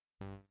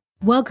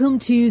Welcome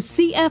to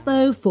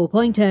CFO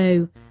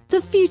 4.0,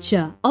 the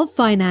future of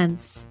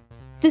finance.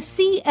 The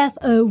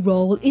CFO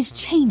role is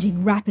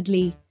changing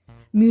rapidly,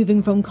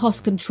 moving from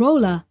cost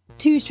controller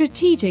to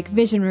strategic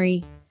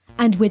visionary.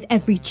 And with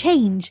every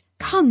change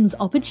comes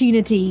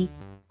opportunity.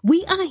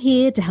 We are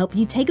here to help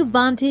you take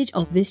advantage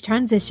of this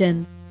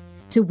transition,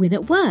 to win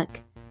at work,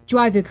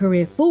 drive your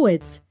career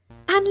forwards,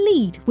 and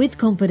lead with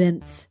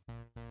confidence.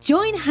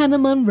 Join Hannah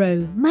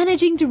Monroe,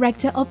 Managing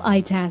Director of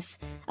ITAS,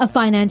 a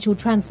financial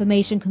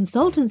transformation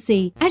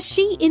consultancy, as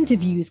she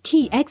interviews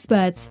key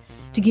experts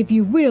to give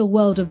you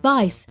real-world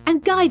advice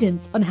and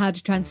guidance on how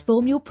to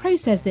transform your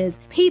processes,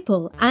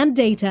 people, and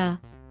data.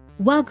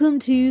 Welcome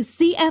to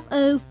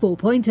CFO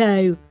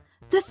 4.0,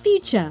 the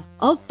future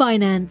of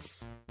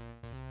finance.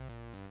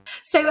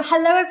 So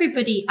hello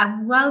everybody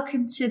and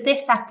welcome to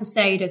this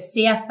episode of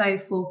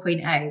CFO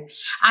 4.0.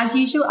 As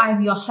usual,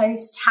 I'm your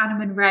host, Hannah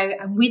Monroe,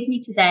 and with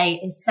me today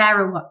is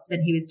Sarah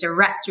Watson, who is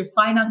Director of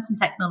Finance and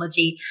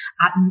Technology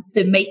at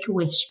the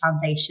Make-A-Wish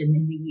Foundation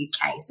in the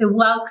UK. So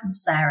welcome,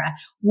 Sarah.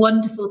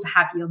 Wonderful to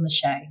have you on the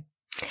show.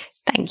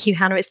 Thank you,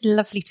 Hannah. It's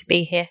lovely to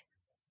be here.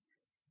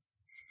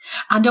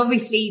 And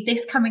obviously,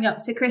 this coming up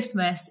to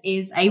Christmas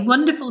is a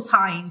wonderful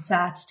time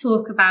to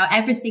talk about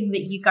everything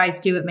that you guys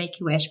do at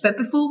Make-A-Wish. But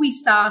before we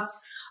start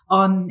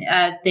on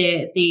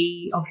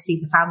the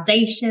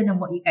foundation and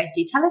what you guys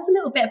do, tell us a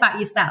little bit about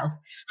yourself.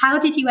 How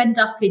did you end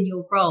up in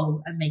your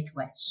role at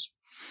Make-A-Wish?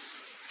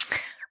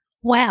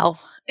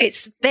 Well,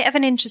 it's a bit of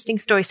an interesting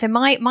story. So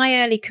my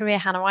early career,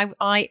 Hannah,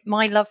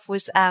 my love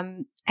was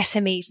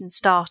SMEs and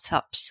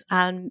startups,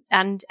 and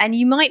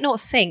you might not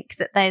think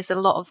that there's a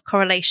lot of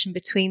correlation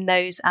between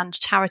those and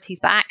charities,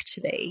 but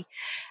actually,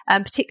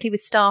 particularly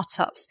with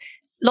startups,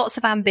 lots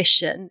of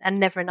ambition and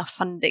never enough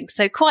funding.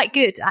 So quite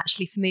good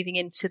actually for moving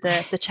into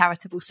the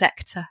charitable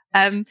sector.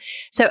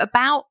 So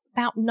about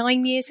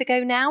 9 years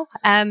ago now,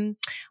 I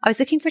was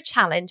looking for a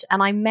challenge,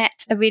 and I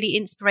met a really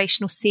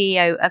inspirational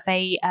CEO of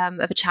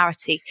a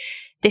charity.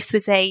 This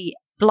was a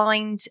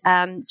blind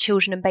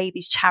children and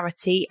babies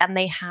charity, and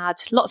they had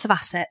lots of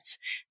assets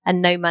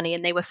and no money,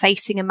 and they were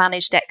facing a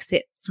managed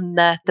exit from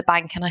the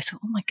bank. And I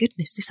thought, oh my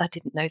goodness, I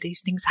didn't know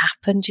these things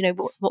happened. You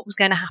know, what was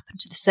going to happen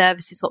to the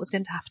services? What was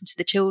going to happen to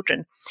the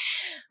children?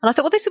 And I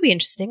thought, well, this will be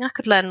interesting. I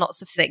could learn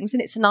lots of things,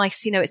 and it's a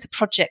nice, it's a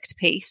project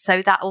piece,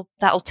 so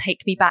that'll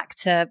take me back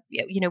to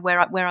where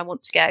I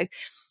want to go.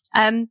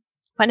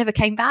 I never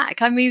came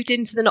back. I moved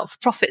into the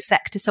not-for-profit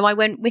sector. So I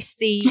went with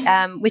the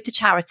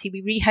charity.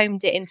 We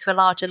rehomed it into a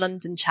larger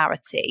London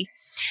charity,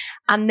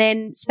 and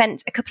then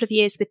spent a couple of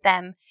years with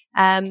them,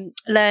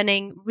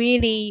 learning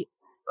really,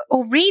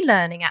 or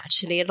relearning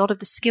actually, a lot of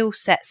the skill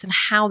sets and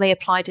how they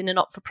applied in a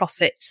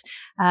not-for-profit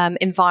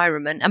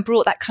environment, and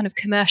brought that kind of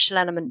commercial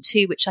element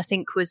too, which I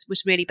think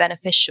was really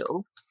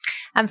beneficial.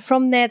 And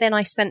from there, then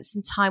I spent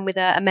some time with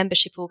a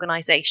membership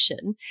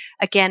organisation.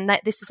 Again,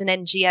 this was an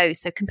NGO,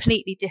 so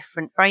completely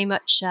different, very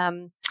much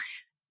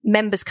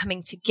members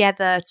coming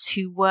together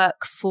to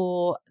work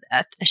for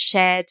a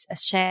shared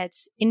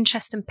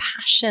interest and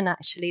passion,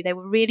 actually. They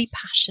were really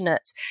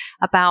passionate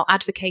about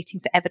advocating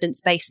for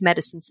evidence-based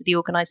medicine. So the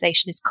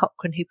organisation is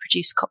Cochrane, who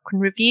produced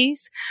Cochrane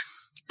Reviews.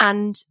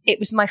 And it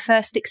was my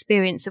first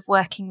experience of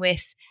working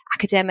with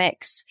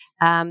academics,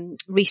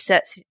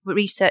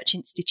 research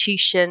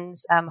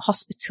institutions,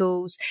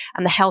 hospitals,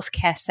 and the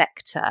healthcare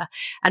sector,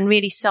 and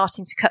really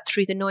starting to cut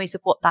through the noise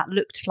of what that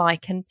looked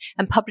like. And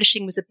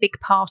publishing was a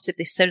big part of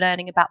this. So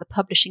learning about the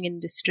publishing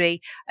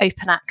industry,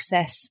 open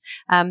access,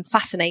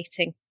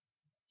 fascinating.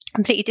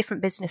 Completely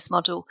different business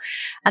model.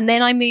 And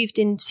then I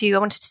wanted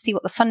to see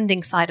what the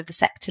funding side of the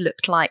sector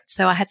looked like.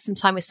 So I had some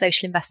time with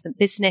Social Investment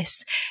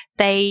Business.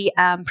 They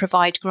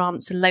provide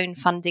grants and loan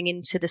funding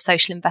into the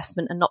social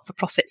investment and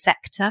not-for-profit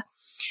sector.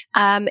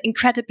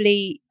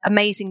 Incredibly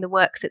amazing the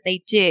work that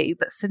they do.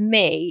 But for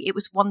me, it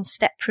was one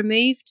step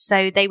removed.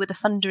 So they were the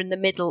funder in the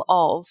middle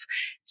of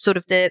sort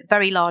of the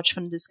very large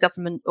funders,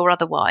 government or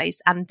otherwise,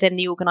 and then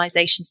the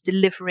organisations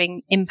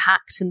delivering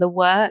impact and the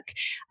work.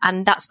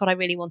 And that's what I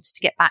really wanted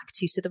to get back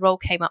to. So the role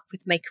came up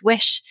with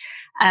Make-A-Wish,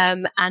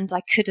 and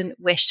I couldn't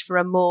wish for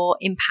a more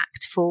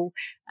impactful,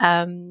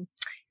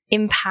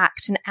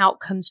 impact and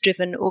outcomes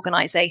driven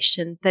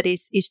organisation that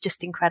is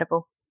just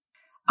incredible.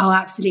 Oh,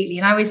 absolutely.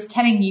 And I was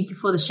telling you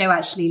before the show,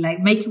 actually,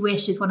 like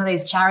Make-A-Wish is one of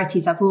those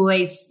charities I've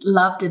always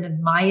loved and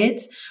admired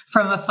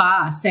from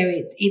afar. So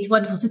it's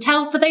wonderful. So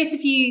for those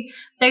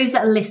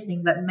that are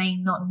listening that may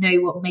not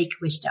know what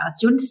Make-A-Wish does,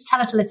 do you want to just tell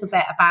us a little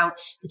bit about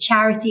the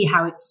charity,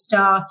 how it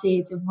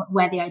started and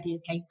where the idea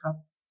came from?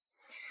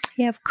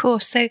 Yeah, of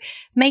course. So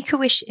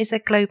Make-A-Wish is a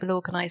global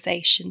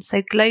organisation.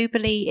 So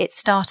globally, it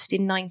started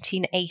in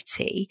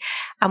 1980,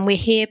 and we're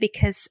here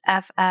because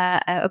of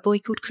a boy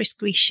called Chris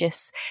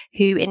Grecius,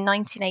 who in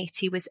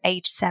 1980 was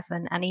age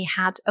 7, and he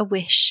had a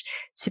wish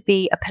to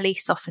be a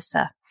police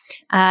officer.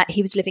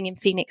 He was living in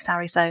Phoenix,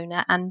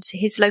 Arizona, and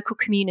his local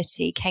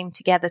community came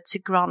together to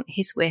grant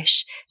his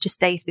wish just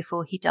days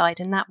before he died.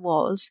 And that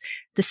was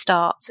the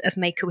start of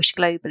Make-A-Wish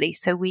globally.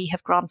 So we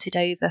have granted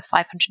over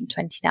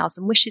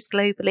 520,000 wishes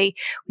globally.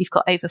 We've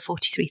got over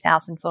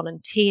 43,000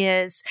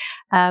 volunteers.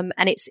 And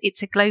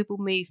it's a global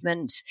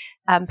movement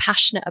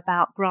passionate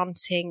about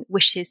granting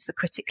wishes for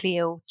critically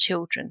ill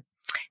children.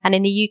 And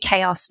in the UK,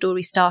 our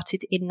story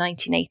started in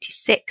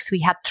 1986.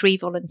 We had 3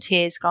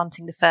 volunteers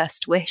granting the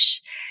first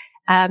wish.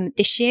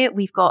 This year,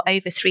 we've got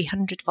over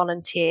 300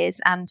 volunteers,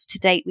 and to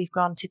date, we've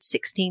granted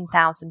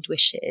 16,000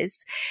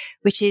 wishes,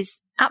 which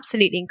is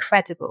absolutely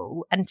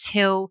incredible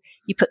until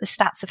you put the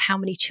stats of how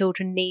many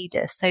children need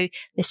us. So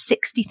there's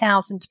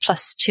 60,000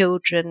 plus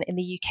children in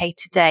the UK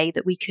today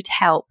that we could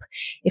help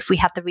if we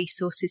had the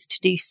resources to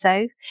do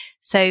so.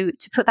 So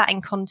to put that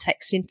in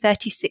context, in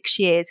 36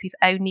 years, we've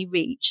only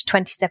reached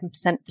 27%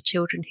 of the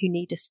children who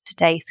need us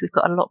today. So we've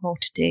got a lot more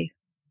to do.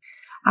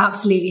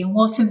 Absolutely. And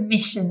what a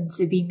mission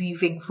to be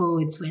moving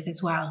forwards with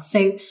as well.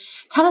 So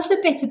tell us a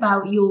bit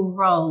about your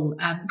role,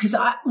 because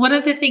one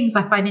of the things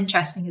I find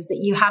interesting is that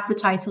you have the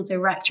title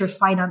Director of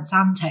Finance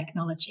and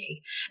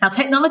Technology. Now,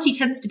 technology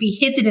tends to be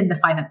hidden in the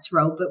finance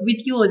role, but with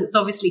yours, it's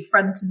obviously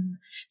front and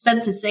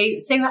centre.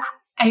 So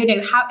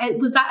how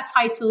was that a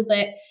title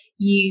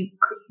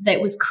that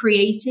was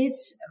created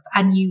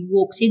and you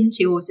walked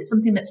into, or is it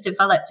something that's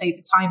developed over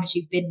time as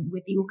you've been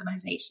with the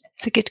organisation?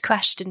 It's a good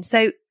question.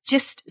 So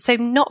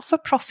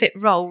not-for-profit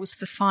roles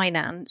for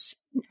finance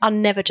are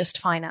never just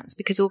finance,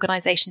 because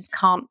organisations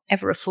can't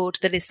ever afford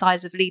the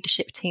size of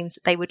leadership teams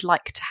that they would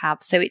like to have.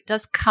 So it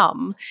does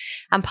come,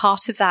 and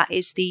part of that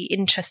is the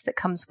interest that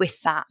comes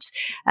with that.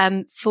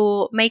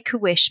 For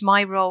Make-A-Wish,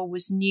 my role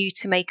was new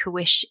to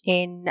Make-A-Wish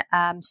in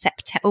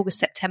August,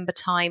 September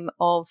time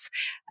of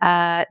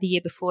the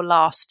year before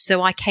last.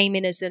 So I came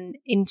in as an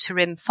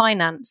interim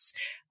finance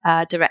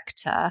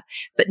director,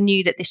 but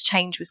knew that this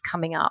change was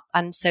coming up.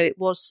 And so it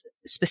was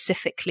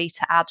specifically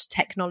to add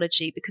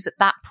technology, because at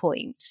that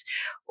point,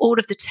 all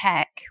of the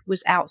tech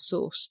was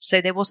outsourced. So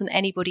there wasn't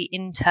anybody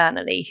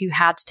internally who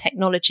had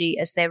technology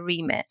as their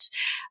remit.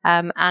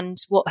 And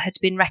what had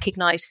been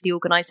recognised for the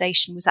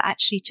organisation was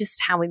actually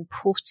just how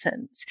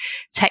important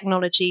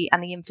technology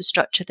and the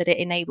infrastructure that it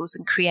enables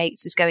and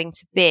creates was going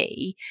to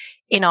be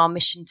in our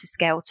mission to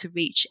scale to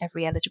reach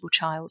every eligible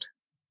child.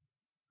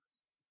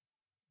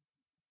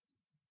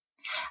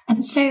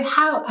 And so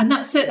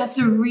that's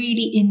a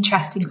really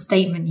interesting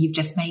statement you've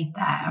just made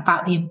there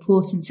about the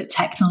importance of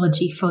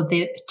technology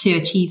to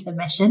achieve the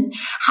mission.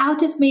 How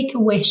does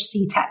Make-A-Wish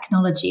see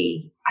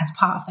technology as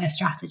part of their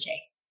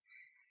strategy?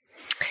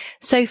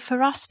 So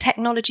for us,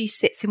 technology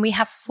sits, and we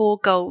have 4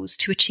 goals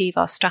to achieve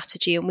our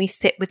strategy, and we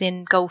sit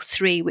within goal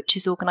 3, which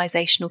is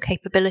organisational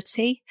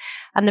capability,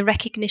 and the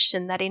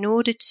recognition that in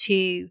order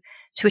to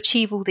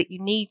achieve all that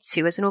you need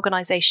to as an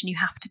organisation, you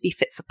have to be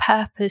fit for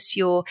purpose.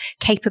 Your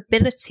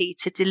capability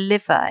to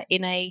deliver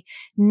in a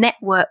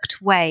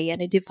networked way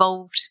and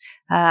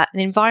an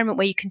environment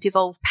where you can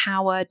devolve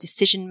power,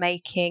 decision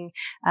making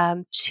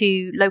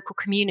to local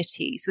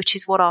communities, which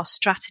is what our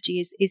strategy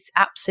is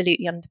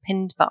absolutely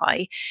underpinned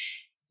by.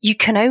 You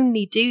can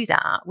only do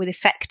that with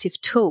effective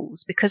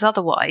tools, because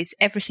otherwise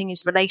everything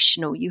is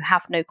relational. You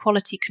have no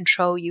quality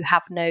control. You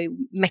have no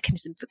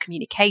mechanism for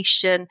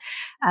communication.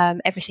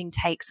 Everything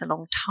takes a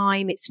long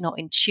time. It's not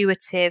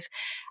intuitive.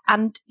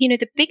 And,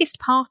 the biggest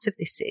part of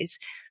this is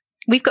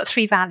we've got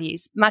 3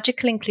 values: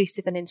 magical,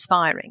 inclusive, and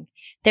inspiring.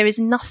 There is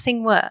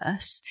nothing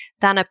worse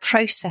than a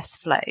process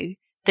flow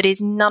that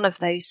is none of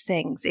those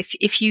things.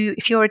 If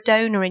you're a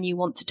donor and you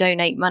want to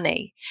donate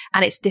money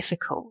and it's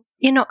difficult,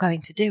 you're not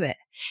going to do it.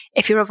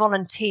 If you're a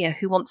volunteer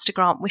who wants to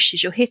grant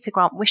wishes, you're here to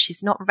grant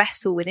wishes, not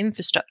wrestle with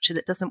infrastructure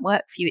that doesn't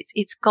work for you.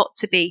 It's got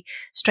to be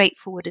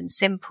straightforward and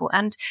simple.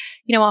 And,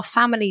 our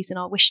families and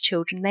our wish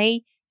children,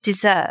 they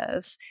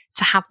deserve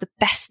to have the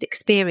best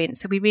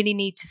experience. So we really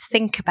need to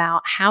think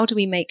about how do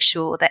we make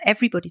sure that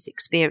everybody's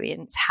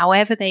experience,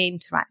 however they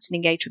interact and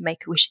engage with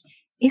Make-A-Wish,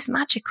 is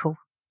magical.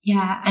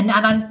 Yeah, and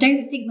I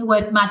don't think the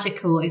word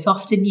magical is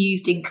often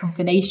used in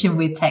combination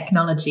with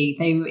technology,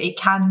 though it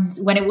can,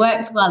 when it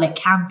works well, it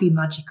can be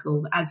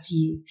magical, as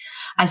you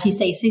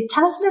say. So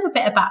tell us a little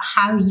bit about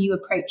how you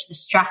approach the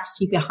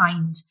strategy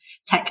behind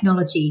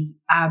technology,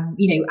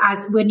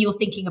 as when you're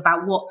thinking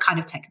about what kind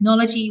of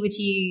technology you would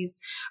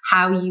use,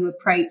 how you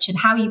approach and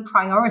how you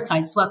prioritize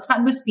as well, because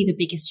that must be the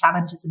biggest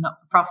challenge as a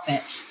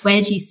not-for-profit.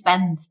 Where do you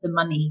spend the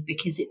money?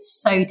 Because it's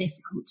so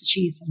difficult to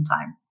choose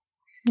sometimes.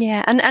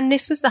 Yeah, and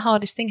this was the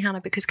hardest thing, Hannah,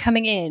 because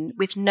coming in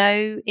with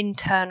no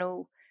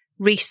internal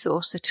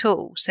resource at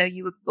all, so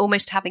you were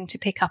almost having to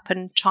pick up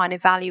and try and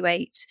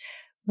evaluate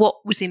what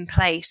was in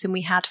place. And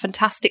we had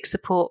fantastic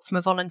support from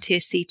a volunteer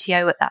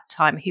CTO at that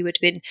time who had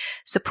been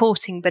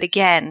supporting, but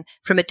again,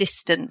 from a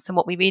distance. And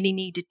what we really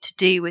needed to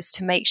do was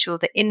to make sure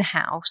that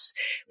in-house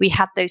we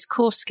had those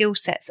core skill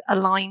sets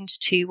aligned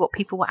to what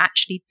people were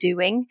actually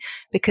doing.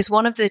 Because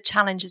one of the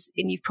challenges,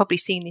 and you've probably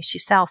seen this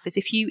yourself, is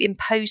if you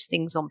impose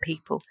things on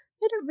people,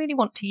 they don't really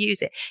want to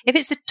use it. If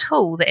it's a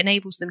tool that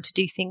enables them to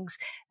do things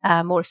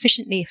more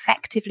efficiently,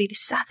 effectively,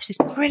 this is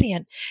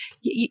brilliant.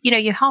 You know,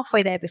 you're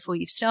halfway there before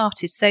you've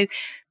started. So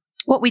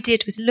what we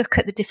did was look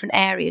at the different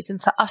areas,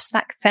 and for us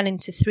that fell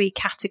into 3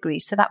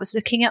 categories. So that was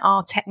looking at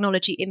our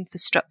technology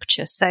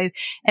infrastructure, so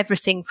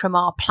everything from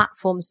our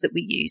platforms that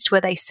we used.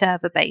 Were they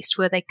server-based?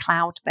 Were they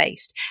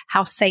cloud-based?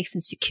 How safe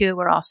and secure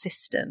were our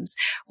systems?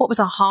 What was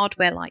our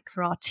hardware like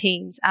for our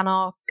teams, and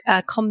our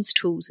comms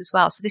tools as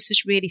well? So this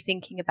was really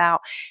thinking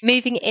about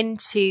moving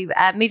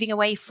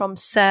away from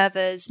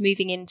servers,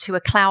 moving into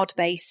a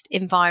cloud-based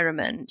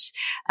environment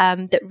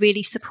that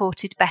really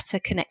supported better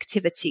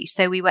connectivity.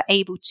 So we were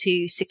able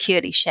to securely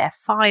share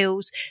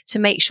files, to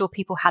make sure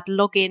people had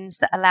logins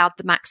that allowed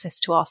them access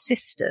to our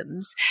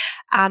systems,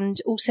 and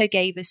also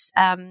gave us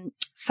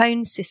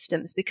phone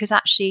systems, because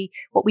actually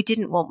what we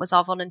didn't want was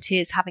our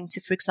volunteers having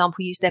to, for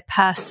example, use their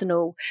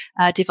personal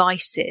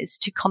devices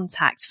to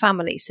contact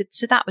families.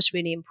 So that was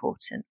really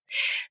important.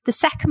 The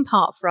second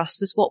part for us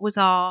was, what was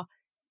our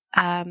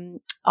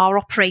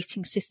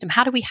operating system?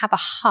 How do we have a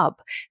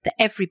hub that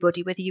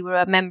everybody, whether you were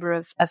a member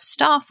of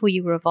staff or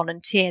you were a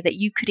volunteer, that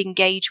you could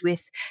engage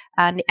with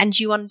and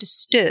you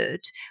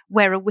understood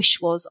where a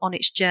wish was on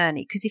its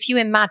journey? Because if you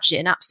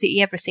imagine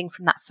absolutely everything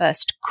from that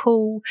first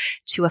call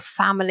to a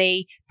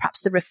family,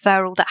 perhaps the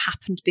referral that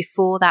happened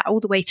before that, all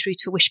the way through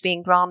to a wish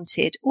being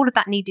granted, all of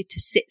that needed to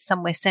sit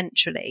somewhere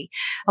centrally.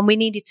 And we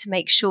needed to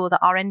make sure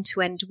that our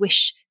end-to-end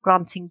wish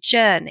granting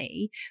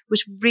journey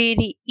was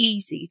really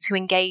easy to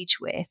engage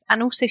with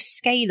and also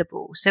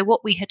scalable. So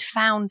what we had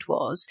found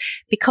was,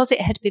 because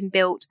it had been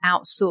built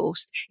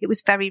outsourced, it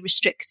was very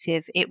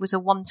restrictive. It was a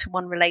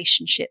one-to-one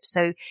relationship.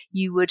 So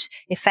you would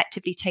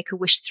effectively take a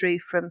wish through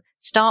from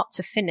start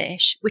to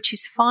finish, which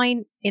is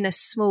fine in a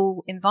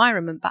small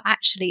environment, but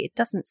actually it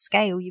doesn't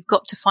scale. You've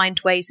got to find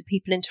ways of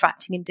people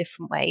interacting in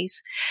different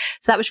ways.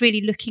 So that was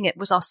really looking at,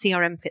 was our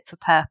CRM fit for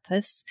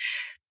purpose?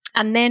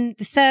 And then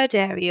the third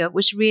area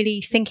was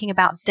really thinking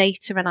about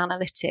data and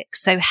analytics.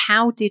 So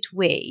how did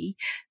we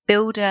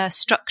build a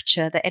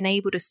structure that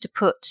enabled us to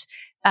put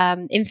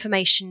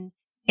information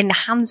in the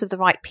hands of the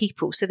right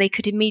people, so they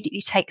could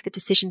immediately take the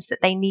decisions that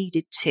they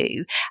needed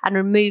to, and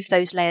remove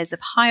those layers of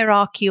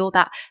hierarchy, or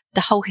that the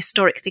whole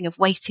historic thing of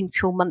waiting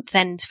till month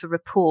end for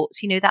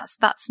reports? You know,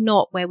 that's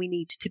not where we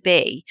need to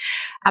be.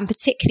 And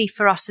particularly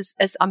for us,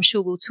 as I'm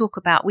sure we'll talk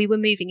about, we were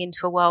moving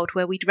into a world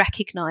where we'd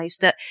recognise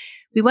that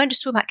we weren't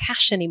just talking about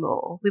cash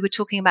anymore. We were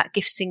talking about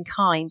gifts in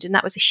kind. And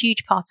that was a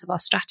huge part of our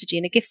strategy.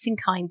 And a gifts in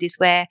kind is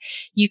where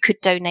you could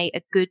donate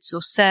a goods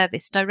or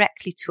service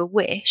directly to a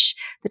wish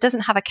that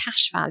doesn't have a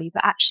cash value,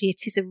 but actually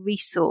it is a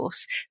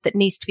resource that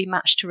needs to be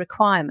matched to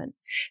requirement.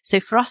 So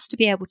for us to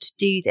be able to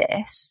do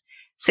this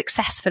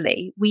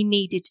successfully, we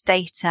needed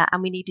data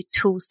and we needed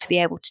tools to be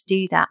able to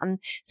do that. And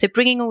so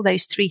bringing all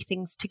those 3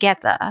 things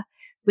together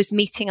was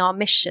meeting our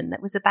mission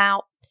that was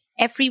about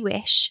every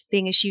wish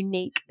being as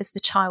unique as the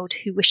child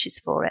who wishes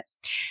for it.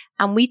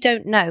 And we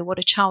don't know what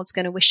a child's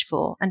going to wish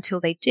for until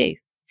they do.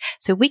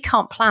 So we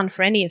can't plan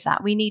for any of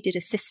that. We needed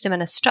a system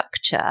and a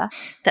structure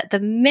that the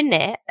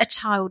minute a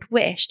child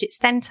wished, it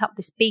sent up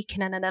this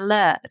beacon and an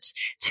alert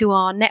to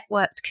our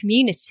networked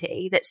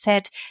community that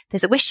said,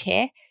 there's a wish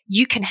here,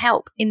 you can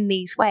help in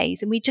these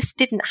ways. And we just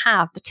didn't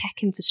have the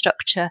tech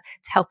infrastructure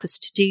to help us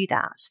to do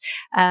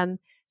that.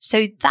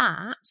 So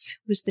that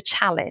was the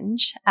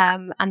challenge,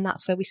 and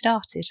that's where we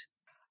started.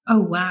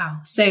 Oh, wow.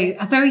 So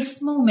a very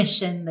small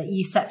mission that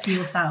you set for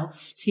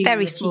yourself to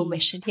Very achieve. small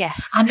mission,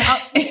 yes. And,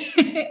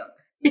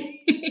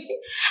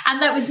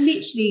 and that was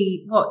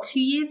literally, 2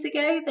 years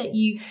ago that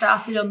you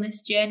started on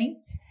this journey?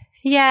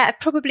 Yeah,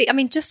 probably. I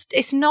mean,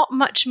 it's not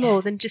much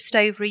more than just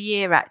over a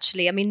year,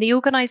 actually. I mean, the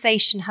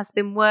organisation has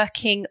been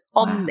working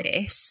on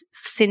this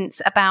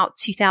since about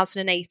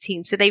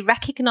 2018. So they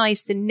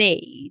recognised the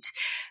need,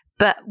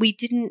 but we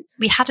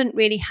hadn't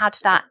really had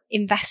that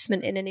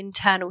investment in an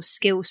internal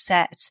skill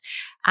set.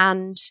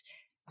 And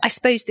I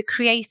suppose the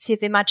creative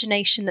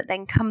imagination that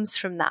then comes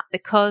from that,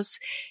 because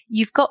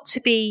you've got to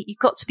be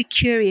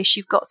curious,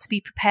 you've got to be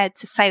prepared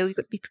to fail, you've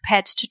got to be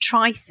prepared to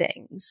try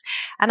things.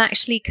 And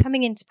actually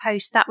coming into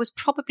post, that was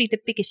probably the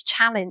biggest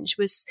challenge,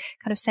 was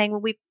kind of saying, well,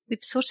 we've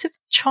sort of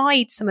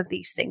tried some of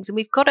these things and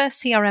we've got a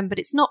CRM, but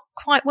it's not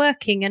quite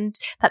working. And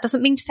that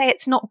doesn't mean to say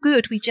it's not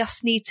good. We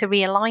just need to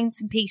realign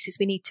some pieces.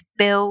 We need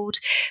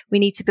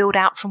to build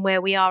out from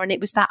where we are. And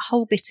it was that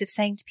whole bit of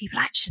saying to people,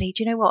 actually,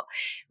 do you know what?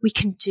 We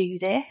can do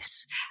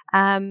this.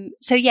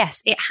 So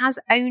yes, it has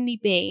only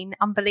been,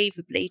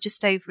 unbelievably,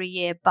 just over a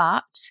year,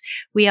 but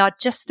we are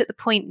just at the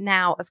point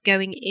now of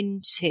going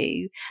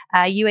into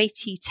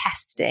UAT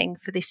testing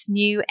for this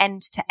new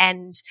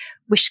end-to-end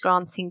wish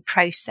granting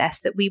process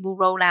that we will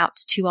roll out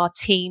to our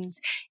teams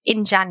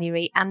in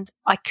January. And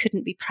I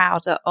couldn't be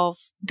prouder of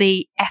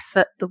the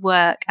effort, the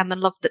work and the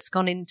love that's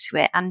gone into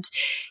it, and,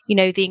 you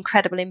know, the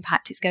incredible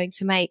impact it's going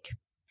to make.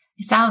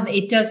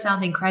 It does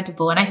sound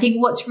incredible. And I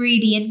think what's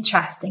really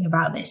interesting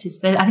about this is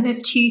that I think there's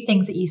two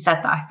things that you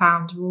said that I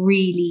found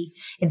really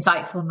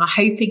insightful, and I'm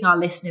hoping our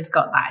listeners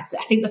got that.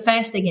 I think the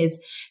first thing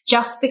is,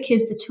 just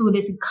because the tool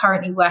isn't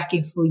currently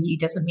working for you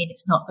doesn't mean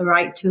it's not the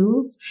right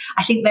tools.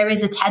 I think there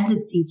is a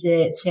tendency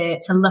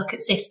to look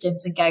at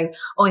systems and go,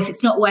 oh, if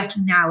it's not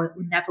working now, it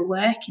will never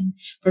work.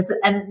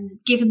 And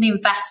given the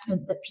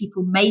investment that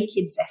people make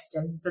in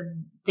systems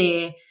and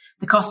the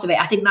cost of it,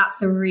 I think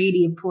that's a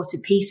really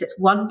important piece. It's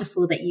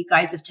wonderful that you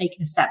guys have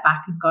taken a step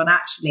back and gone,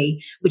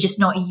 actually, we're just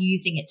not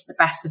using it to the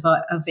best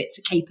of its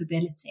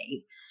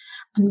capability.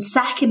 And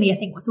secondly, I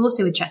think what's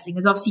also interesting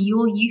is obviously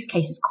your use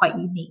case is quite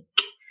unique.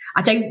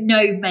 I don't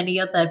know many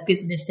other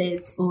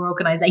businesses or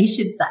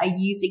organizations that are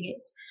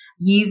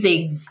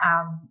using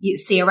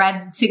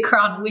CRM to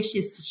grant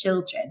wishes to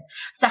children.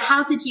 So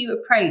how did you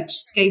approach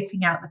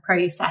scoping out the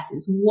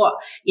processes,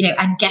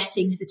 and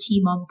getting the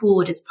team on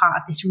board as part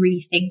of this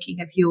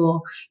rethinking of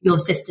your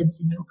systems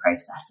and your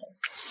processes?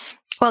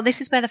 Well,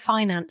 this is where the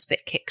finance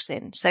bit kicks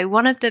in. So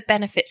one of the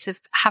benefits of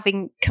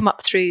having come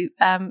up through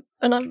and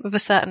I'm of a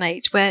certain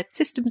age where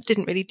systems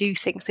didn't really do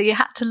things. So you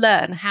had to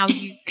learn how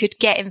you could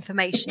get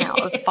information out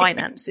of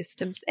finance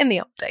systems in the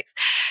old days.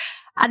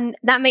 And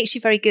that makes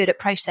you very good at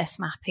process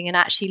mapping and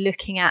actually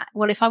looking at,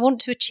 well, if I want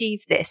to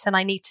achieve this, then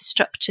I need to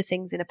structure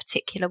things in a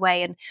particular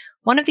way. And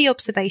one of the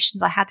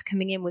observations I had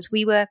coming in was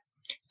we were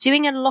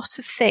doing a lot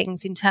of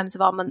things in terms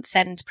of our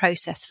month-end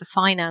process for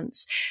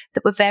finance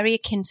that were very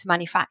akin to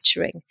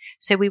manufacturing.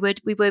 So we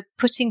were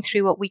putting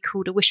through what we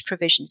called a wish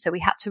provision. So we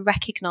had to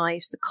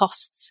recognise the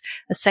costs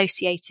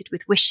associated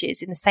with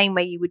wishes in the same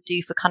way you would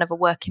do for kind of a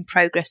work in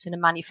progress in a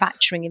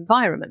manufacturing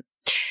environment.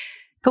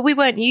 But we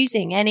weren't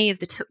using any of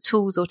the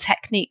tools or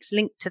techniques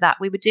linked to that.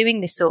 We were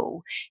doing this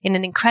all in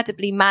an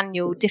incredibly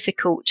manual,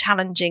 difficult,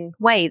 challenging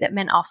way that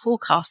meant our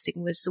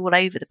forecasting was all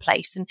over the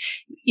place. And,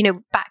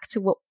 back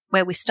to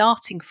where we're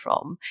starting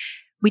from,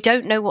 we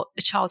don't know what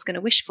the child's going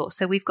to wish for.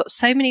 So we've got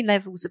so many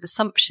levels of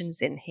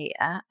assumptions in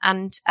here.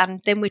 And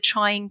then we're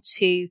trying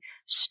to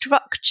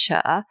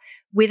structure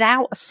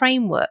without a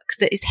framework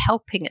that is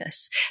helping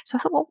us. So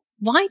I thought, well,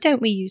 why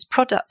don't we use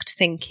product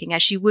thinking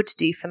as you would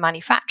do for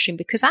manufacturing?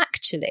 Because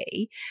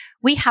actually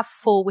we have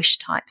 4 wish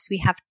types. We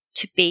have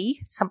to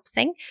be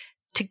something,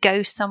 to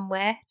go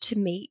somewhere, to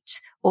meet,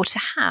 or to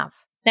have.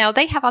 Now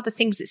they have other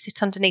things that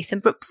sit underneath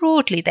them, but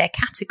broadly they're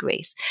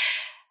categories.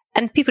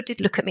 And people did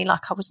look at me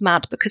like I was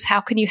mad, because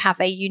how can you have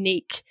a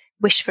unique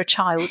wish for a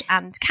child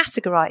and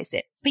categorize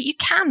it? But you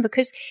can,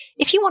 because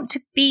if you want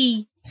to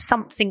be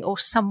something or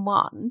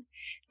someone,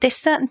 there's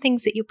certain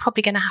things that you're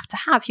probably going to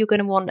have. You're going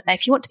to want,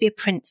 if you want to be a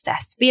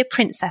princess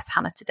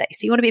Hannah today.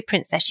 So you want to be a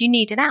princess, you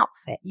need an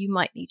outfit, you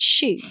might need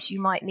shoes, you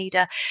might need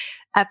a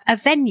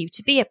venue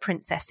to be a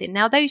princess in.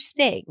 Now those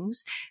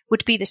things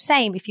would be the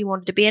same if you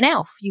wanted to be an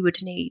elf. You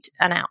would need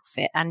an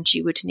outfit and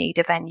you would need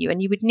a venue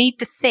and you would need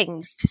the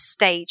things to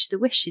stage the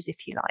wishes,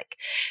 if you like.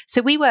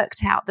 So we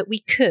worked out that we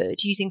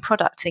could, using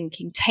product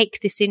thinking, take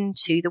this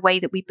into the way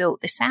that we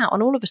built this out.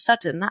 And all of a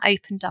sudden that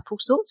opened up all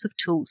sorts of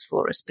tools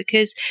for us,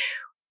 because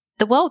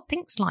the world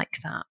thinks like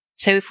that.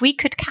 So if we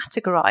could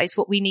categorize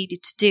what we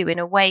needed to do in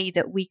a way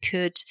that we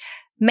could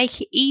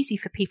make it easy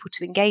for people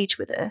to engage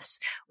with us,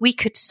 we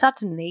could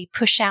suddenly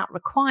push out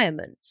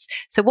requirements.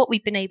 So what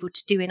we've been able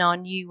to do in our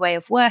new way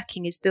of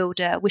working is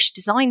build a wish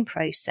design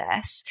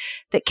process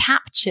that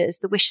captures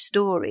the wish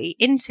story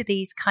into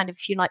these kind of,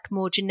 if you like,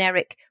 more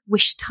generic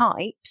wish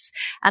types,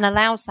 and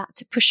allows that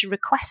to push a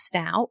request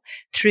out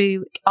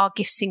through our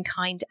Gifts in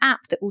Kind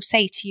app that will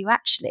say to you,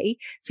 actually,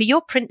 for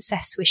your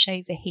princess wish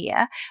over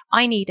here,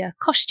 I need a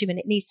costume and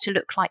it needs to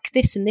look like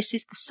this, and this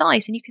is the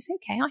size. And you can say,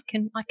 okay, I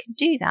can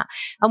do that.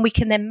 And we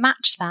can then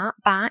match that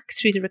back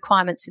through the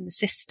requirements in the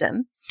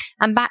system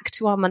and back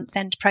to our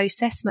month-end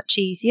process, much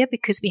easier,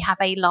 because we have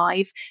a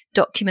live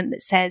document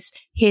that says,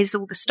 here's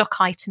all the stock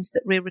items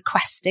that we're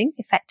requesting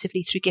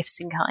effectively through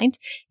Gifts in Kind.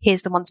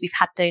 Here's the ones we've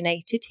had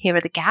donated. Here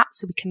are the gaps,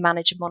 so we can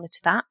manage and monitor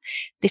that.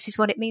 This is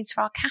what it means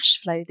for our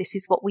cash flow. This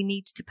is what we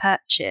need to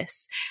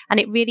purchase. And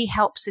it really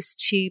helps us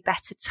to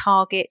better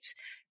target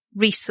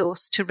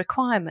resource to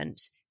requirement,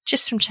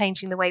 just from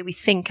changing the way we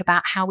think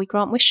about how we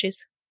grant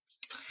wishes.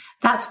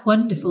 That's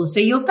wonderful. So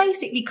you're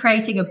basically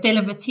creating a bill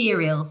of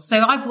materials.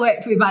 So I've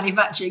worked with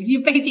manufacturing.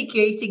 You're basically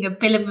creating a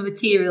bill of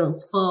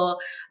materials for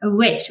a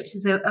wish, which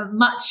is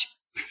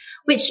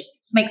which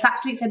makes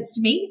absolute sense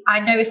to me. I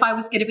know if I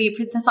was going to be a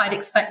princess, I'd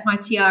expect my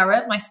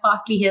tiara, my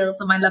sparkly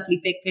heels, and my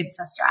lovely big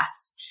princess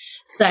dress.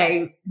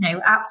 So no,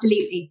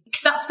 absolutely.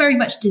 Because that's very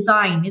much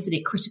design, isn't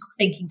it? Critical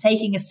thinking,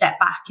 taking a step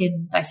back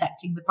and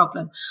dissecting the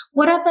problem.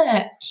 What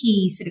other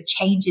key sort of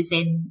changes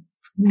in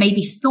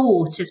maybe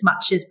thought as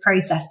much as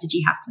process did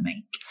you have to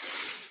make?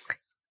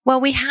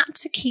 Well, we had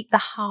to keep the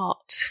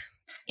heart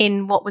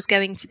in what was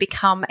going to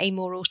become a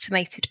more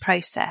automated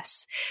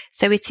process.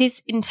 So it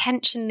is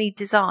intentionally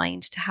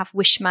designed to have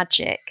wish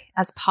magic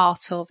as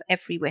part of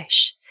every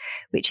wish,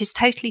 which is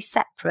totally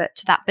separate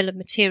to that bill of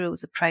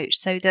materials approach,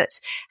 so that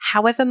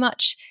however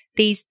much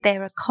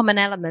there are common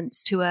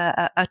elements to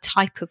a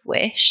type of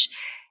wish,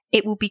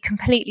 it will be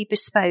completely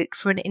bespoke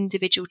for an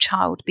individual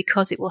child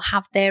because it will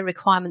have their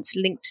requirements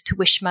linked to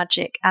Wish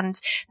Magic. And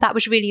that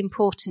was really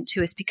important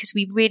to us because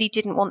we really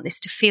didn't want this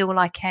to feel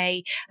like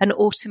an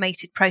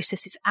automated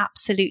process. It's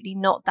absolutely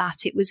not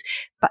that. It was,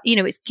 but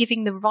it's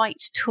giving the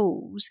right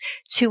tools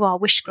to our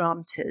wish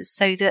granters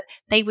so that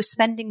they were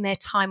spending their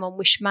time on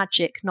Wish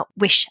Magic, not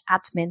Wish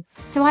admin.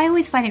 So I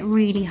always find it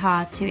really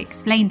hard to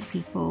explain to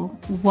people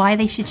why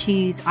they should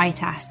choose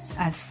ITAS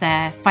as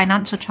their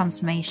financial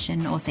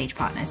transformation or Sage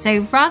partner.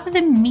 So rather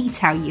than me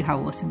tell you how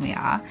awesome we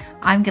are,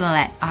 I'm going to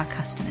let our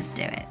customers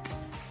do it.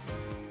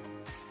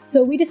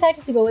 So we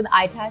decided to go with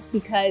ITAS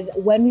because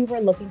when we were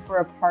looking for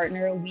a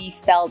partner, we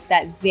felt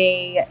that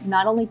they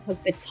not only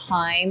took the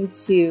time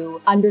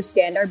to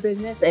understand our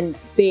business and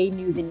they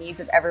knew the needs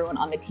of everyone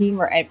on the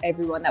team or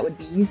everyone that would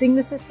be using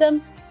the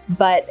system,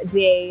 but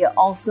they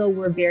also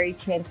were very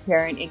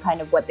transparent in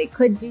kind of what they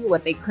could do,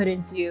 what they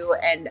couldn't do.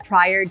 And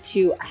prior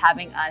to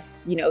having us,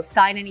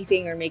 sign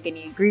anything or make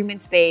any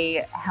agreements,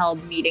 they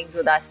held meetings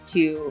with us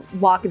to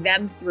walk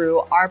them through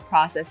our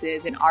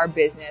processes and our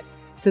business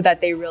so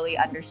that they really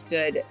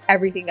understood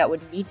everything that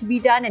would need to be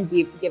done and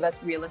give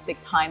us realistic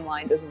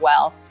timelines as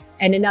well.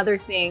 And another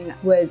thing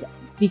was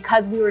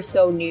because we were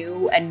so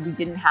new and we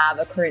didn't have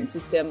a current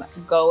system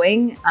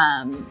going,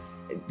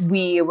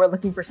 we were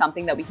looking for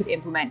something that we could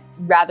implement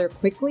rather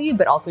quickly,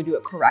 but also do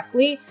it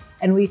correctly.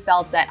 And we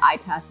felt that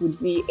ITAS would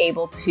be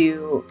able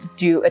to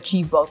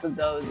achieve both of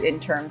those in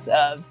terms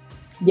of,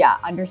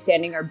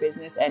 understanding our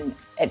business and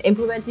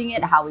implementing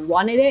it how we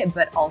wanted it,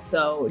 but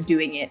also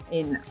doing it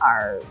in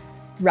our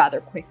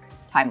rather quick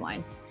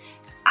timeline.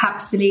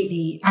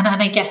 Absolutely. And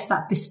I guess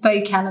that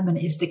bespoke element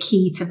is the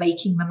key to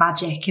making the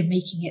magic and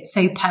making it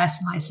so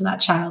personalized to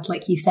that child.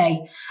 Like you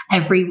say,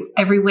 every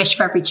wish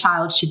for every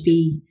child should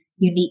be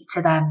unique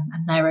to them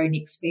and their own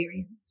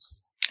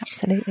experience.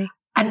 Absolutely.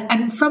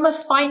 And from a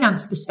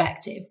finance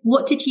perspective,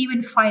 what did you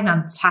in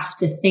finance have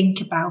to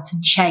think about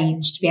and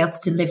change to be able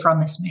to deliver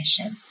on this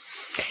mission?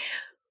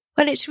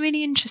 Well, it's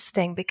really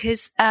interesting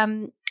because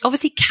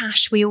obviously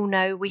cash, we all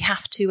know we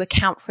have to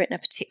account for it in a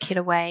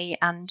particular way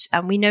and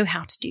we know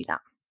how to do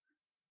that.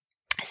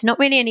 There's not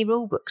really any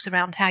rule books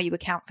around how you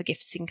account for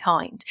gifts in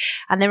kind.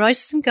 And there is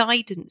some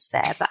guidance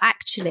there, but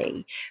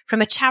actually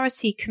from a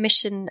charity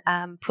commission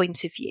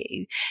point of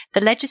view, the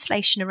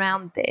legislation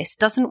around this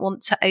doesn't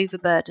want to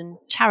overburden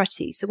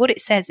charities. So what it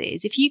says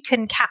is if you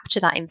can capture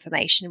that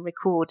information and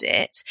record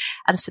it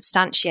and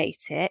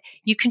substantiate it,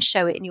 you can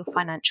show it in your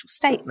financial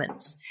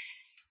statements.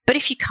 But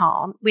if you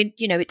can't,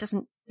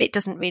 it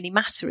doesn't really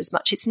matter as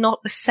much. It's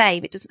not the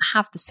same. It doesn't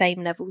have the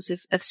same levels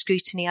of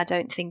scrutiny, I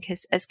don't think,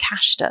 as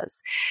cash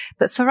does.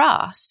 But for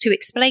us to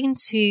explain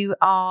to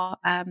our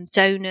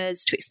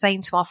donors, to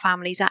explain to our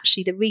families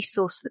actually the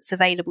resource that's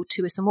available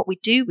to us and what we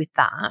do with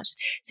that,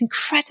 it's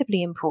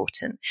incredibly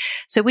important.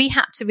 So we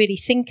had to really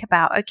think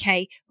about,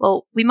 okay,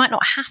 well, we might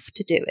not have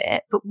to do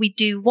it, but we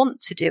do want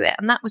to do it.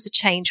 And that was a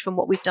change from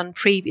what we've done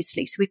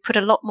previously. So we put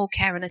a lot more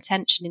care and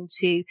attention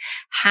into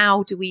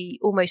how do we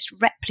almost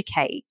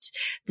replicate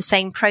the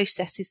same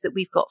processes that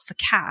we've got for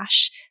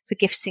cash, for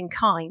gifts in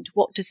kind.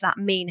 What does that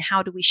mean?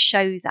 How do we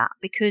show that?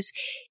 Because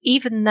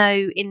even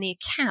though in the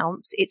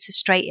accounts it's a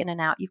straight in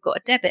and out, you've got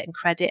a debit and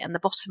credit and the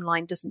bottom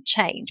line doesn't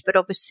change, but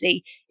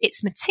obviously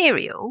it's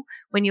material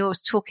when you're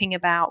talking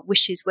about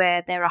wishes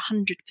where they're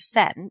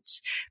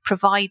 100%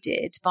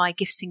 provided by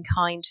gifts in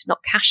kind,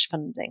 not cash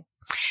funding.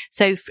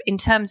 So in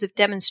terms of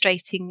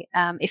demonstrating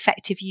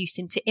effective use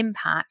into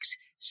impact,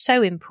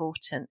 so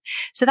important.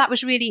 So that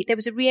was really, there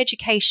was a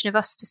re-education of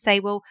us to say,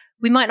 well,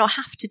 we might not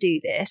have to do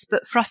this,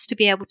 but for us to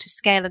be able to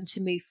scale and to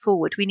move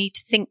forward, we need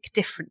to think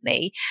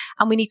differently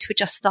and we need to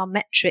adjust our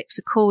metrics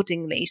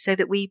accordingly so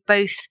that we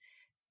both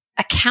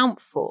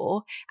account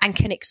for and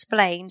can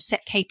explain,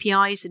 set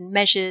KPIs and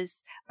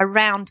measures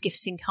around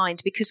gifts in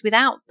kind, because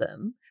without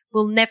them,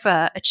 we'll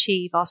never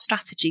achieve our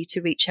strategy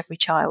to reach every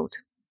child.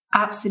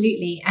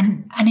 Absolutely.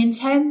 And in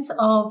terms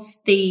of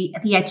the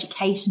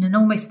education and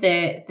almost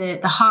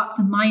the hearts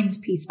and minds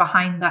piece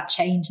behind that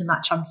change and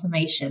that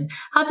transformation,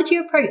 how did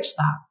you approach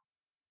that?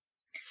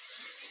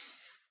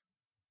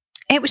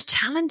 It was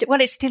challenging.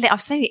 Well, it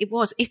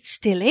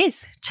still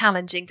is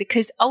challenging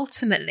because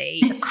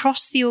ultimately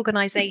across the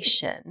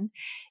organisation,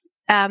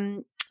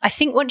 I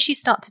think once you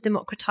start to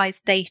democratise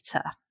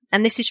data,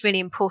 and this is really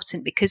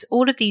important because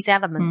all of these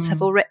elements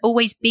have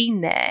always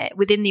been there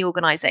within the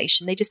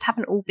organisation. They just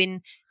haven't all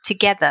been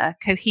together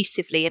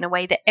cohesively in a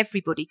way that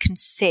everybody can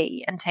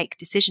see and take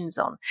decisions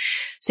on.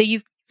 So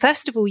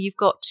first of all, you've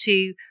got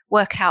to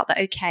work out that,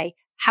 okay,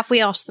 have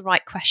we asked the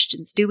right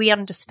questions? Do we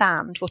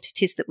understand what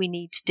it is that we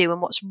need to do and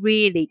what's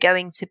really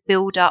going to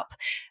build up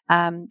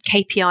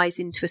KPIs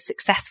into a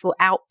successful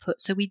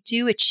output so we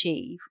do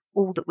achieve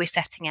all that we're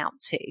setting out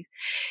to?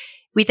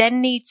 We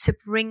then need to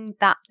bring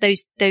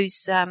those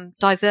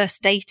diverse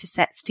data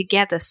sets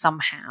together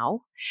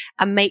somehow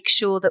and make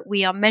sure that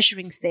we are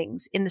measuring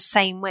things in the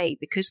same way,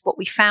 because what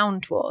we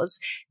found was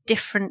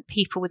different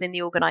people within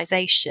the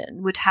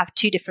organisation would have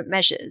two different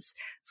measures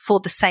for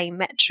the same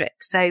metric.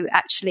 So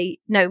actually,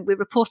 no, we're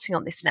reporting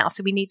on this now.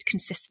 So we need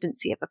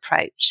consistency of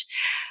approach.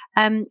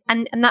 And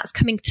that's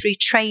coming through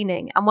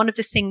training. And one of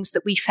the things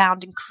that we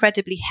found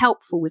incredibly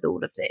helpful with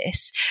all of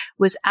this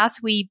was as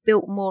we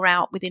built more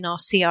out within our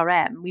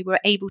CRM, we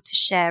were able to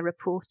share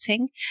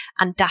reporting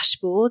and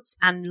dashboards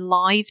and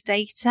live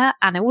data.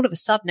 And all of a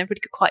sudden,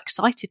 everybody got quite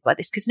excited by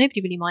this because nobody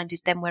really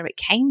minded then where it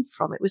came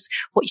from. It was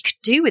what you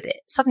could do with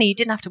it. Suddenly you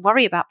didn't have to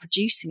worry about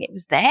producing it. It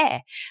was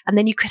there. And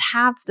then you could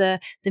have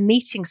the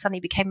meeting suddenly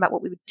became about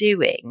what we were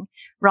doing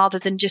rather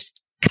than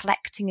just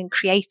collecting and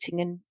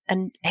creating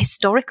and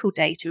historical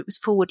data. It was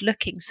forward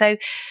looking. So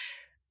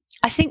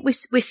I think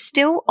we're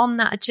still on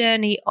that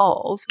journey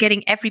of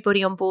getting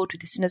everybody on board with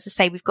this. And as I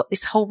say, we've got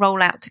this whole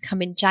rollout to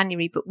come in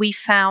January, but we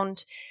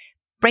found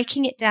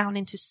breaking it down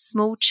into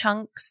small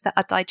chunks that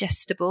are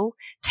digestible,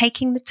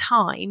 taking the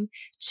time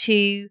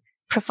to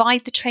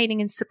provide the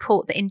training and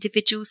support that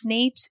individuals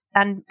need,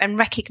 and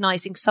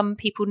recognizing some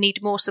people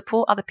need more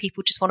support, other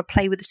people just want to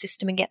play with the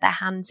system and get their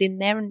hands in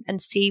there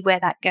and see where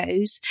that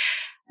goes.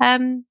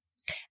 And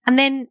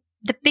then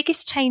the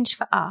biggest change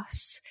for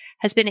us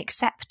has been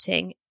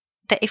accepting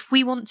that if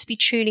we want to be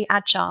truly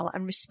agile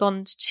and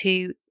respond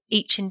to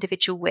each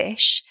individual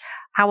wish,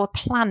 our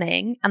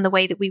planning and the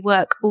way that we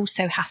work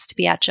also has to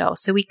be agile.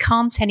 So we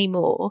can't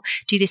anymore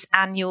do this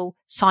annual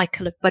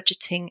cycle of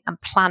budgeting and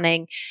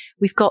planning.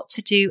 We've got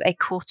to do a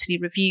quarterly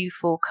review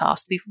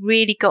forecast. We've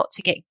really got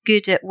to get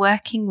good at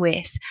working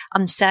with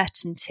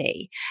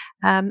uncertainty.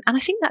 And I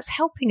think that's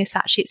helping us,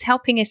 actually. It's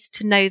helping us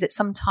to know that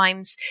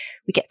sometimes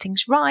we get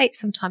things right,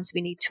 sometimes we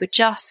need to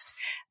adjust.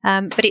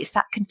 But it's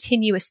that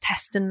continuous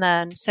test and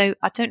learn. So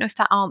I don't know if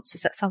that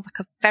answers. That sounds like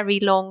a very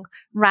long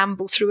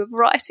ramble through a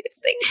variety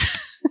of things.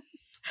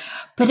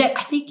 But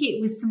I think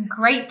it was some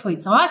great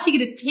points. I'm actually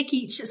going to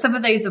pick some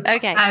of those up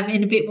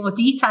in a bit more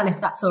detail, if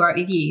that's all right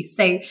with you.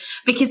 So,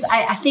 because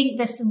I think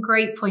there's some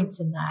great points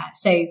in there.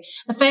 So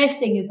the first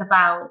thing is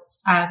about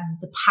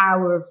the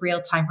power of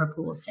real-time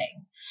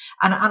reporting.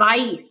 And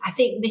I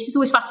think this is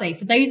always fascinating.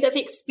 For those that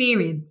have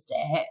experienced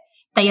it,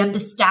 they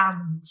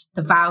understand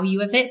the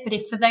value of it. But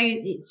if for those,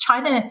 it's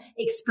trying to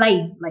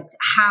explain like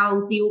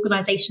how the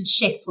organization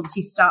shifts once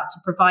you start to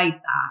provide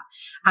that,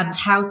 and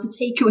how to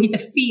take away the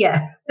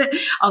fear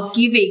of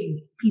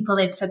giving people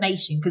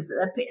information. Because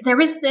there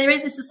is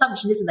this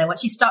assumption, isn't there?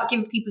 Once you start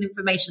giving people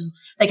information,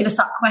 they're going to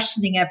start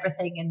questioning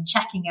everything and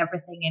checking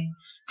everything and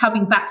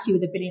coming back to you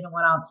with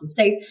 1,000,000,001 answers.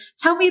 So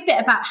tell me a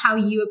bit about how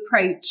you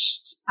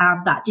approached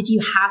that. Did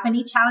you have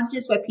any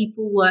challenges where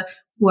people were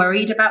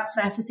worried about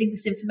surfacing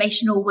this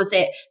information, or was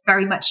it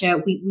very much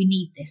we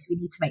need this, we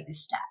need to make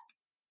this step?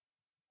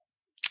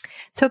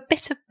 So a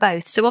bit of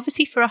both. So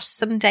obviously for us,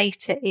 some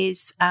data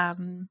is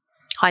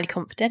highly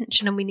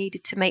confidential, and we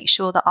needed to make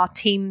sure that our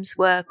teams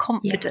were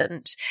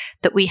confident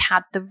that we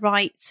had the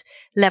right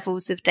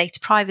levels of data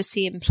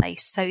privacy in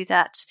place, so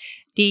that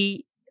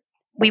we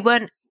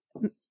weren't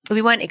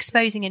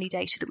exposing any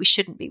data that we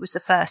shouldn't be, was the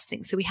first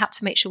thing. So we had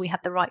to make sure we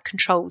had the right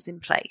controls in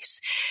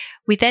place.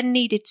 We then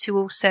needed to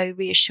also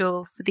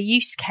reassure for the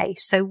use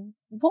case. So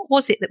what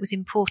was it that was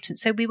important?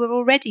 So we were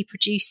already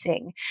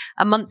producing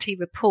a monthly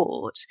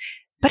report,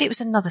 but it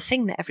was another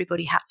thing that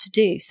everybody had to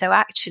do. So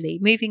actually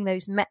moving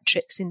those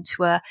metrics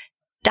into a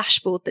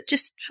dashboard that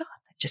just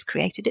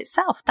created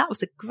itself, that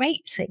was a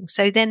great thing.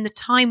 So then the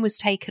time was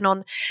taken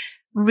on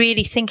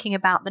really thinking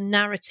about the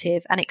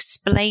narrative and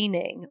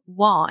explaining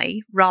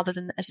why, rather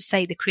than, as I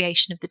say, the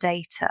creation of the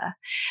data.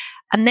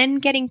 And then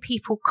getting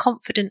people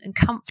confident and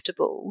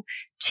comfortable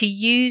to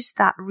use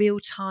that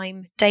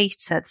real-time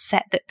data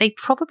set that they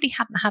probably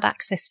hadn't had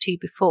access to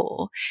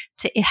before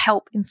to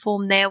help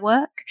inform their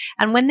work.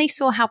 And when they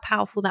saw how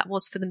powerful that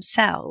was for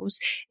themselves,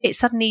 it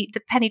suddenly,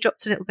 the penny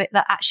dropped a little bit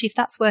that actually, if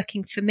that's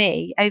working for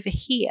me over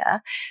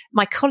here,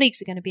 my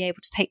colleagues are going to be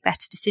able to take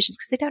better decisions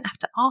because they don't have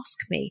to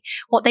ask me.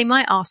 What they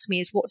might ask me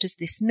is, what does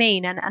this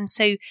mean? And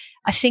so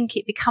I think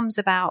it becomes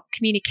about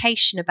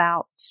communication,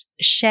 about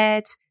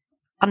shared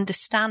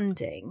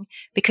understanding,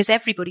 because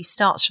everybody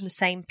starts from the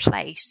same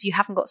place. You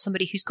haven't got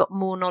somebody who's got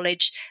more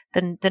knowledge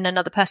than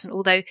another person,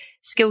 although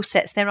skill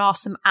sets, there are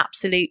some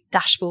absolute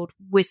dashboard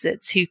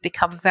wizards who've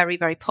become very,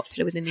 very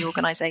popular within the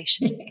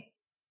organisation.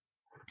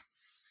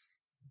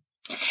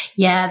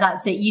 Yeah,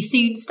 that's it. You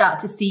soon start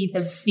to see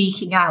them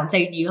speaking out,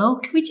 don't you? Oh,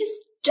 can we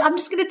I'm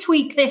just going to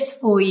tweak this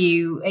for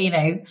you.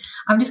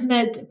 I'm just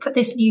going to put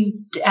this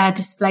new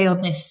display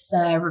on this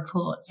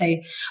report. So,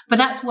 but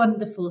that's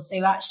wonderful.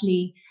 So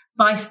actually,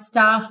 by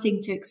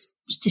starting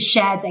to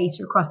share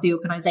data across the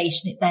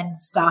organization, it then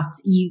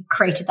you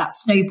created that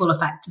snowball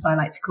effect, as I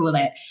like to call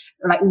it,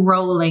 like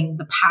rolling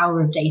the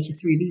power of data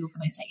through the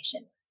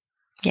organization.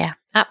 Yeah,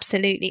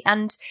 absolutely.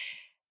 And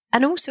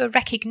also a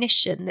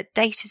recognition that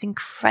data is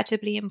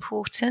incredibly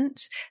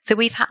important. So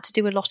we've had to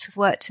do a lot of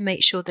work to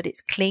make sure that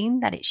it's clean,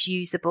 that it's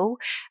usable,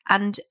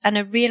 and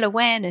a real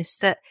awareness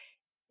that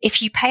if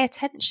you pay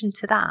attention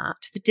to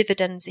that, the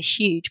dividends are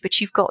huge, but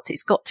it's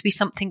got to be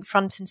something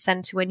front and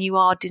center when you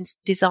are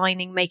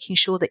designing, making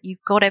sure that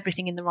you've got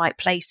everything in the right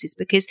places,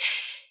 because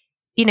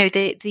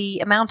the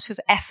amount of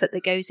effort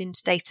that goes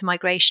into data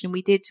migration,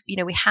 we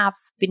have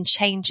been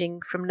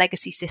changing from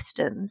legacy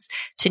systems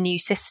to new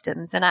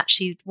systems. And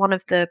actually one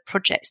of the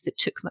projects that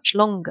took much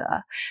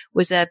longer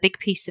was a big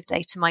piece of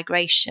data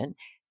migration.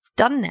 It's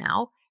done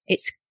now.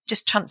 It's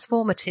just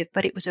transformative,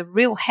 but it was a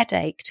real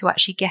headache to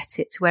actually get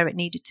it to where it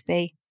needed to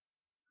be.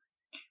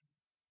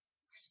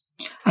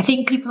 I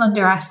think people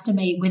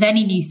underestimate with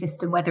any new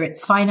system, whether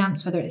it's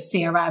finance, whether it's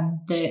CRM,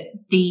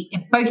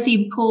 both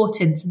the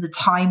importance and the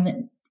time that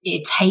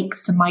it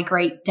takes to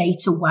migrate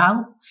data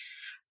well.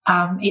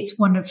 It's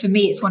one of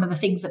the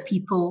things that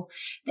people,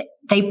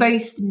 they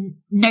both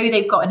know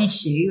they've got an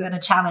issue and a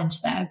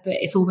challenge there, but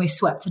it's almost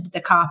swept under the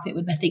carpet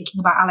when they're thinking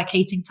about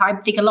allocating time.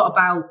 I think a lot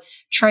about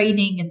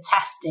training and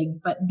testing,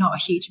 but not a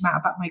huge amount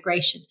about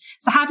migration.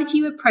 So how did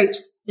you approach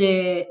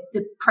the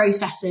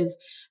process of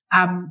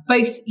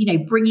both,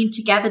 bringing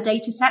together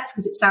data sets?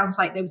 Because it sounds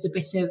like there was a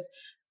bit of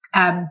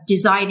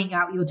designing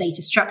out your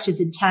data structures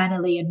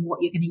internally and what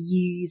you're going to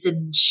use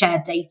and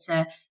shared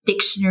data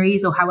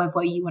dictionaries or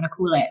however you want to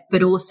call it,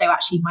 but also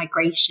actually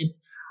migration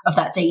of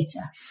that data.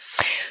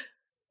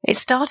 It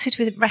started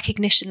with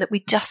recognition that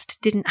we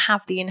just didn't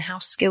have the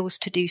in-house skills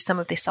to do some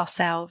of this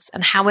ourselves.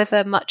 And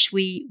however much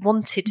we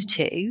wanted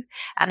to,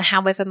 and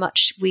however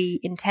much we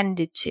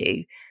intended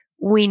to,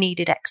 we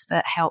needed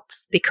expert help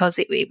because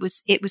it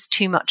was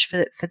too much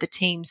for the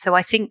team. So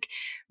I think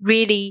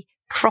really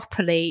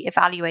properly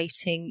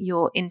evaluating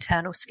your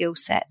internal skill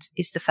set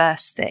is the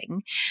first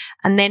thing.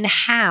 And then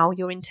how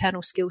your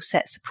internal skill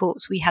set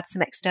supports. We had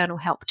some external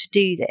help to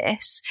do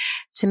this,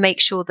 to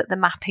make sure that the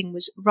mapping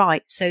was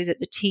right so that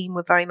the team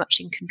were very much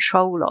in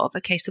control of,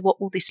 okay, so what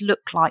will this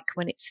look like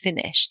when it's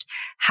finished?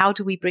 How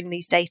do we bring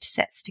these data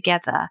sets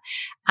together?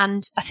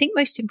 And I think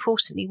most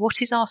importantly,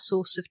 what is our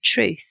source of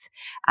truth?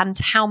 And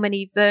how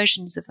many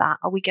versions of that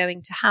are we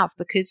going to have?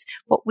 Because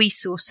what we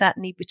saw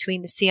certainly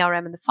between the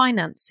CRM and the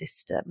finance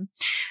system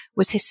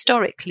was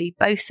historically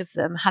both of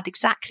them had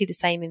exactly the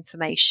same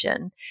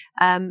information,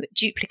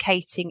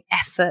 duplicating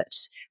effort,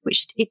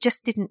 which it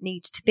just didn't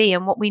need to be.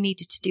 And what we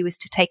needed to do is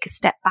to take a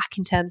step back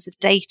in terms of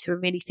data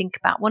and really think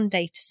about one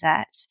data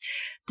set,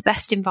 the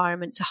best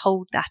environment to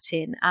hold that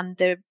in,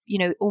 and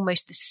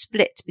almost the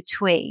split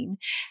between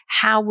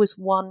how was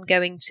one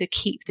going to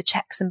keep the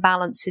checks and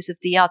balances of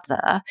the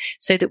other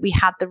so that we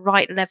had the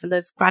right level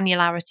of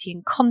granularity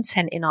and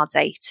content in our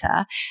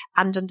data,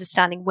 and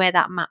understanding where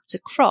that mapped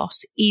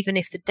across, even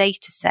if the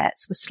data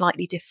sets were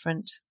slightly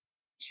different.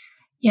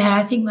 Yeah,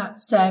 I think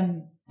that's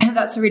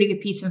a really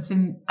good piece.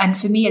 And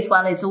for me as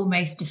well, is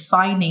almost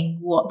defining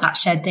what that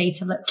shared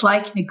data looks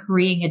like and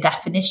agreeing a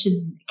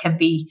definition can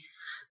be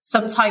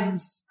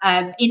sometimes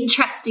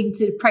interesting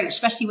to approach,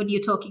 especially when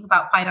you're talking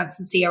about finance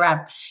and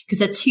CRM, because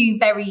they're two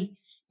very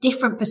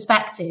different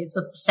perspectives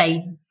of the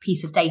same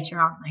piece of data,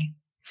 aren't they?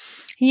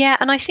 Yeah,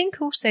 and I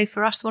think also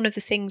for us, one of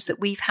the things that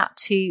we've had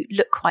to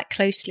look quite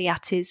closely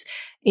at is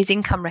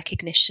income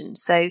recognition.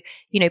 So,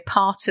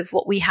 part of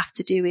what we have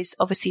to do is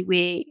obviously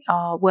we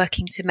are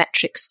working to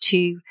metrics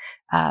to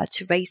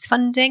raise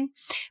funding,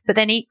 but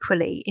then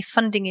equally, if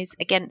funding is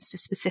against a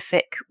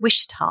specific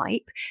wish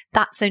type,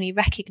 that's only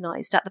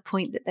recognised at the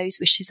point that those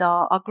wishes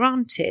are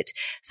granted.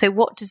 So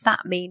what does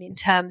that mean in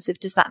terms of,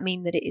 does that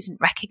mean that it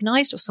isn't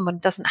recognised, or someone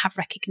doesn't have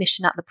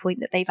recognition at the point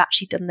that they've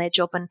actually done their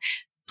job and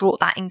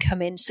brought that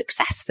income in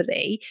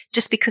successfully,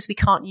 just because we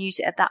can't use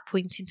it at that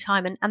point in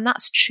time? And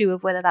that's true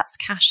of whether that's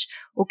cash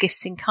or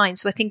gifts in kind.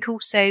 So I think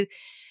also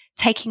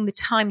taking the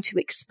time to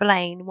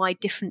explain why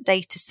different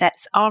data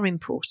sets are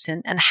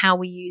important and how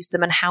we use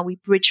them and how we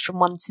bridge from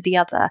one to the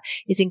other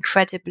is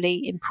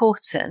incredibly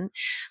important.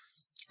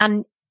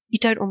 And you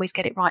don't always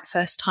get it right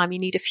first time. You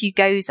need a few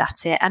goes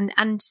at it, and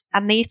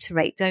they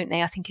iterate, don't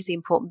they? I think is the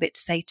important bit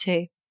to say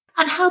too.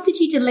 And how did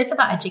you deliver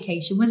that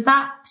education? Was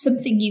that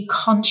something you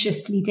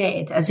consciously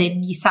did, as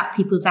in you sat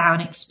people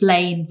down,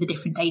 explained the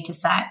different data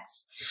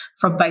sets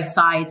from both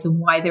sides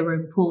and why they were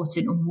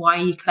important and why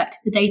you collected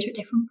the data at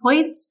different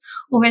points?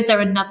 Or is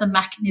there another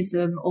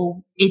mechanism,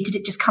 or did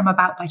it just come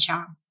about by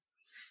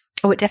chance?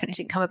 Oh, it definitely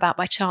didn't come about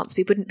by chance.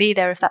 We wouldn't be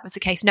there if that was the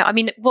case. No, I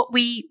mean, what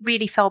we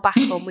really fell back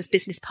on was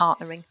business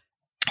partnering.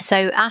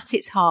 So at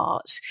its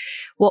heart,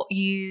 what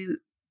you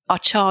are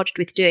charged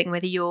with doing,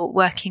 whether you're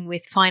working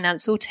with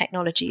finance or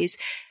technology, is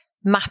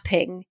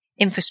mapping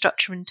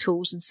infrastructure and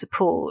tools and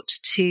support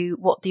to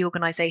what the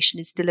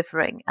organisation is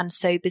delivering. And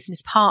so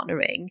business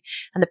partnering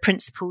and the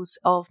principles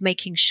of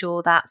making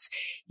sure that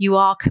you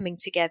are coming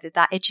together,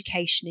 that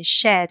education is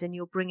shared, and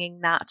you're bringing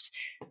that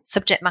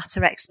subject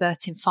matter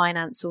expert in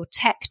finance or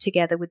tech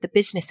together with the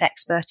business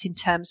expert in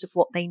terms of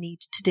what they need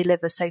to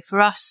deliver. So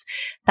for us,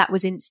 that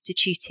was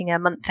instituting a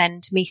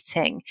month-end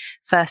meeting,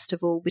 first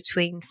of all,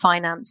 between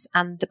finance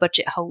and the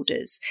budget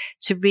holders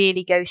to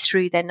really go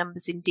through their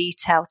numbers in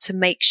detail, to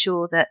make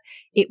sure that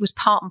it was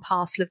part and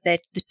parcel of the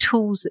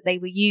tools that they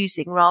were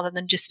using, rather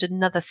than just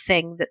another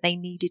thing that they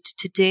needed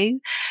to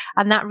do.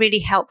 And that really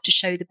helped to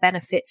show the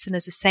benefits and,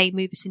 as I say,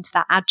 move us into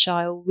that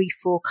agile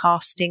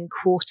reforecasting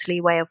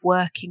quarterly way of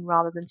working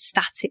rather than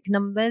static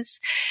numbers.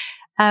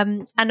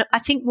 And I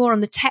think more on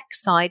the tech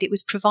side, it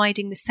was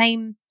providing the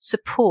same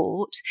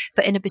support,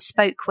 but in a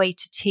bespoke way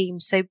to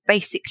teams. So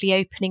basically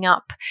opening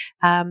up,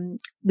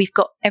 we've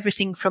got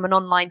everything from an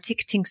online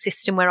ticketing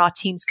system where our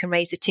teams can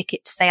raise a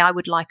ticket to say, I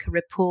would like a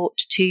report,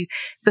 to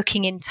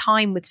booking in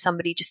time with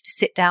somebody just to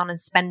sit down and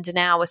spend an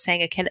hour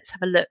saying, okay, let's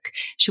have a look.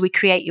 Should we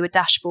create you a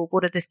dashboard?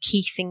 What are the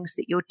key things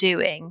that you're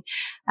doing?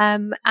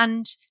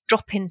 And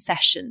drop-in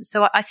sessions.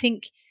 So I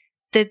think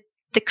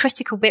the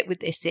critical bit with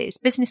this is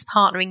business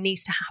partnering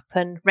needs to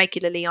happen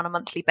regularly on a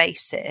monthly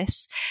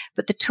basis,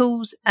 but the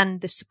tools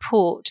and the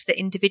support that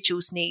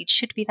individuals need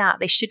should be that.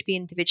 They should be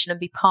individual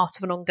and be part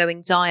of an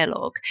ongoing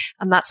dialogue.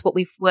 And that's what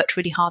we've worked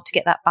really hard to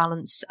get that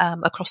balance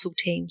across all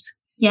teams.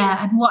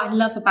 Yeah, and what I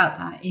love about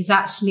that is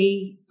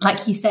actually,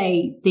 like you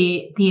say,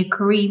 the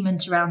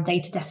agreement around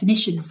data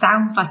definition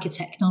sounds like a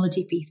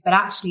technology piece, but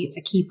actually it's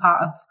a key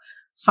part of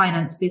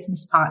finance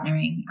business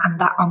partnering, and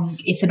that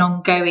it's an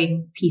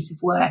ongoing piece of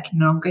work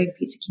and an ongoing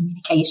piece of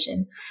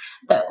communication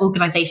that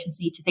organizations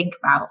need to think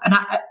about. And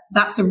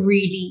that's a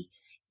really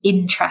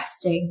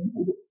interesting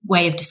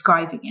way of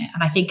describing it.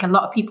 And I think a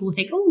lot of people will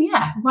think, oh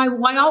yeah,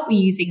 why aren't we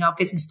using our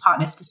business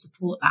partners to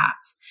support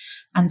that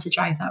and to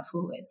drive that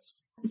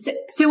forwards?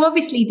 So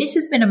obviously this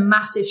has been a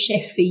massive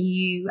shift for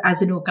you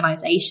as an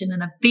organization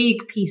and a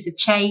big piece of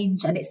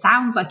change. And it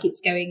sounds like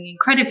it's going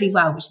incredibly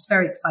well, which is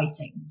very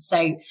exciting.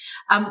 So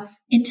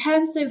in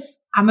terms of,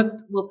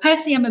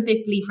 personally, I'm a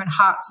big believer in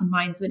hearts and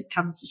minds when it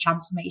comes to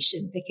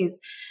transformation, because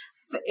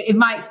in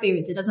my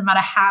experience, it doesn't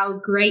matter how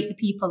great the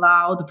people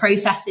are, or the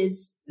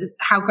processes,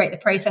 how great the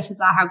processes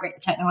are, how great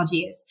the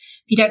technology is.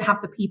 If you don't have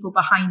the people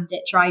behind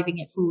it driving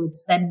it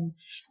forwards, then,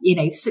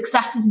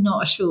 success is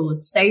not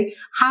assured. So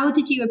how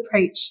did you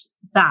approach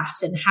that?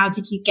 And how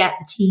did you get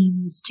the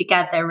teams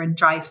together and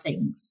drive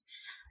things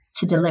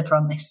to deliver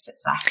on this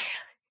success?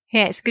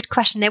 Yeah, it's a good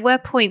question. There were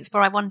points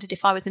where I wondered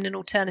if I was in an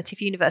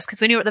alternative universe,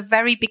 because when you're at the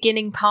very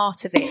beginning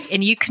part of it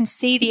and you can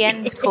see the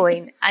end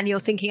point and you're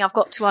thinking, I've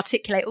got to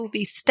articulate all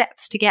these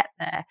steps to get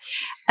there.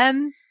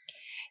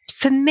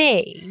 For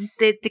me,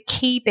 the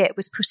key bit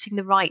was putting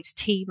the right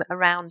team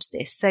around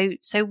this.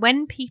 So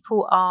when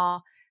people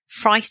are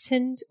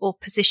frightened or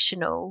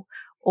positional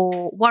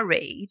or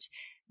worried,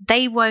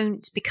 they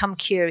won't become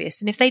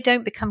curious. And if they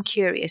don't become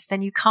curious,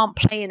 then you can't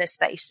play in a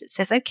space that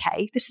says,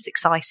 okay, this is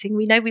exciting.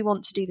 We know we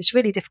want to do this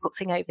really difficult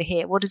thing over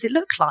here. What does it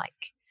look like?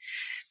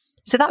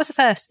 So that was the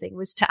first thing,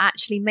 was to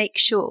actually make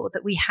sure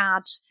that we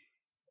had,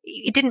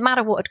 it didn't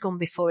matter what had gone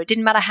before. It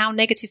didn't matter how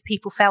negative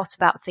people felt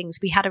about things.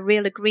 We had a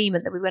real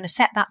agreement that we were going to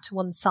set that to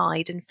one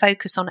side and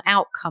focus on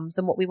outcomes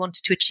and what we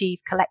wanted to achieve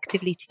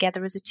collectively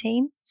together as a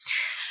team.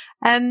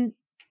 And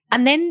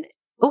then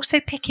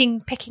also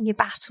picking your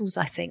battles,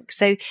 I think.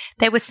 So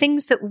there were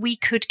things that we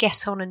could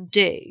get on and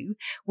do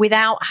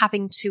without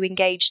having to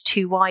engage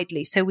too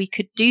widely. So we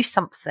could do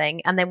something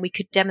and then we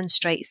could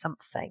demonstrate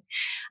something.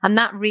 And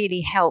that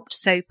really helped.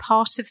 So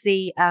part of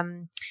the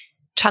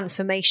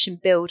transformation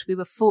build, we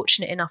were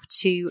fortunate enough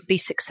to be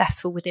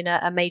successful within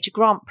a major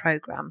grant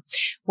program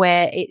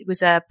where it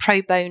was a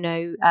pro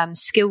bono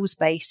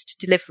skills-based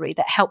delivery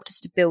that helped us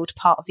to build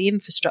part of the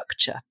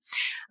infrastructure.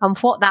 And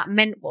what that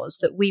meant was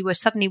that we were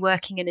suddenly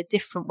working in a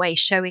different way,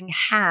 showing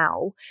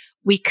how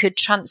we could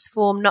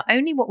transform not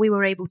only what we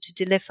were able to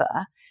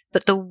deliver,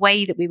 but the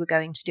way that we were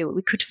going to do it.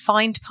 We could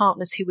find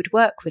partners who would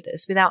work with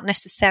us without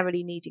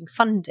necessarily needing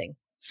funding.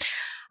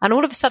 And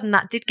all of a sudden,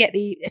 that did get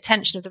the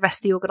attention of the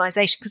rest of the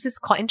organisation, because it's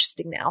quite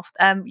interesting now.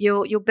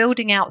 You're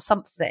building out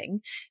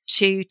something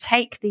to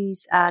take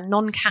these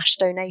non-cash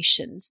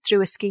donations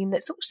through a scheme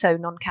that's also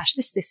non-cash.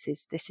 This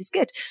is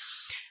good.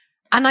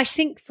 And I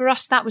think for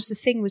us, that was the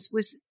thing,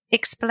 was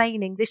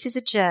explaining this is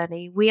a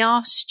journey. We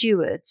are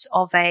stewards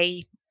of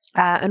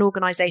an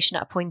organisation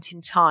at a point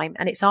in time,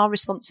 and it's our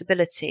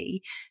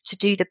responsibility to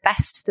do the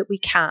best that we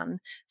can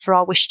for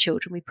our wish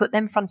children. We put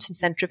them front and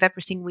centre of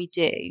everything we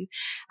do,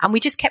 and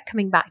we just kept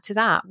coming back to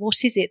that.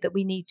 What is it that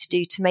we need to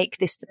do to make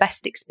this the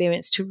best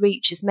experience, to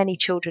reach as many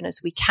children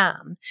as we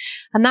can?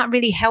 And that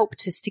really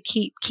helped us to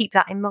keep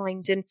that in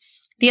mind. And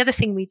the other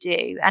thing we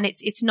do, and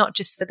it's not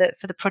just for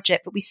the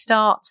project, but we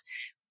start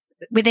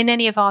within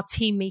any of our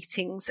team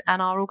meetings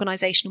and our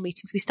organisational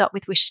meetings, we start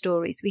with wish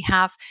stories. We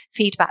have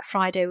Feedback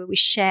Friday where we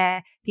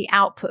share the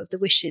output of the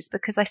wishes,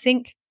 because I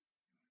think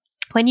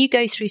when you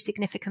go through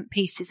significant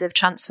pieces of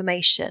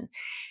transformation,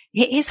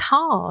 it is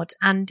hard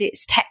and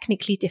it's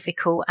technically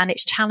difficult and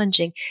it's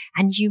challenging,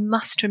 and you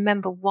must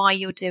remember why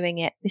you're doing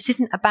it. This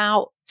isn't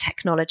about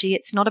technology.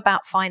 It's not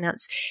about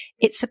finance.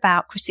 It's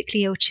about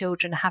critically ill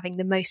children having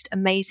the most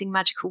amazing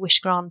magical wish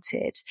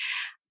granted.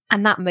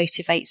 And that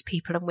motivates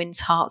people and wins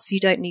hearts. You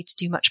don't need to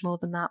do much more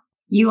than that.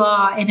 You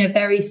are in a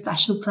very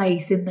special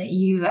place in that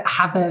you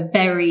have a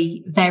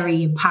very,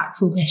 very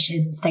impactful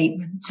mission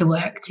statement to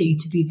work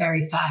to be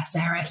very fair,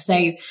 Sarah.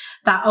 So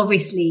that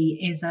obviously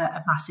is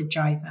a massive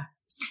driver.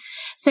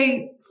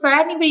 So for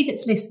anybody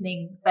that's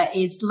listening that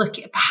is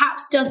looking,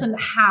 perhaps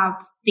doesn't have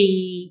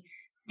the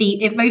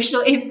the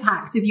emotional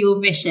impact of your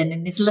mission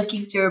and is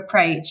looking to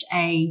approach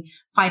a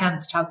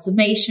finance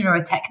transformation or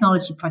a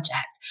technology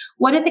project,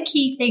 what are the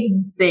key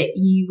things that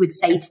you would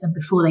say to them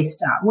before they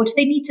start? What do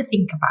they need to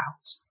think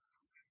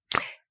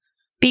about?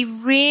 Be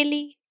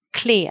really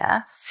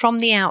clear from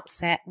the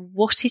outset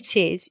what it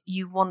is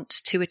you want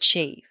to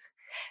achieve.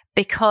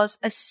 Because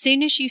as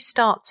soon as you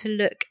start to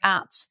look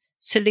at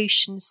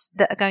solutions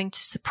that are going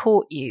to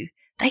support you,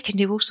 they can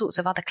do all sorts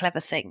of other clever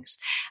things.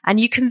 And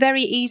you can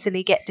very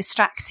easily get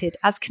distracted,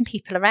 as can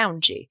people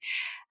around you.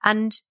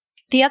 And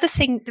the other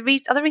thing,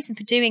 other reason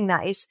for doing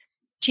that is,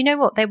 do you know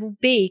what? There will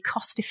be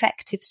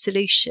cost-effective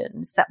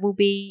solutions that will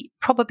be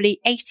probably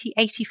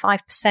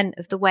 85%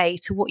 of the way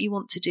to what you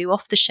want to do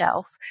off the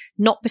shelf,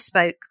 not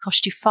bespoke,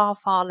 cost you far,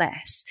 far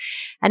less.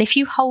 And if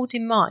you hold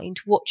in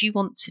mind what you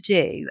want to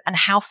do and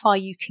how far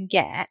you can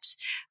get,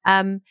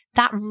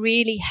 that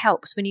really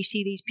helps when you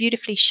see these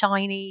beautifully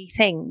shiny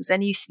things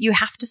and you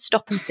have to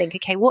stop and think,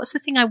 okay, what's the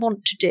thing I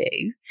want to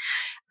do?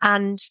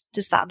 And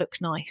does that look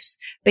nice?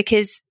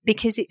 Because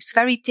it's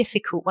very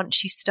difficult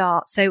once you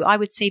start. So I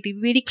would say be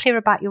really clear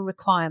about your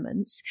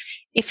requirements.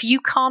 If you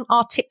can't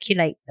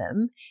articulate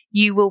them,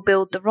 you will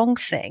build the wrong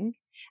thing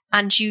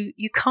and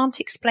you can't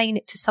explain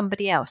it to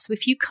somebody else. So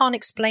if you can't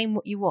explain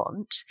what you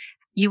want,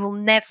 you will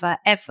never,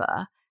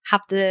 ever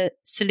have the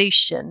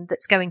solution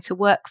that's going to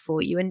work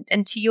for you.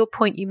 And to your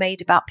point you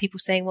made about people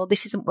saying, well,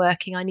 this isn't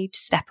working, I need to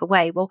step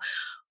away. Well,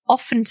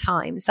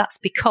 oftentimes that's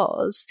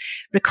because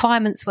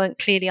requirements weren't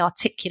clearly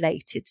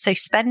articulated. So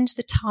spend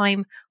the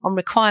time on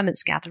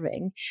requirements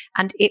gathering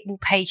and it will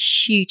pay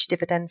huge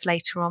dividends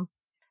later on.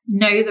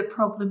 Know the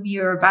problem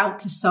you're about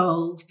to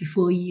solve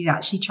before you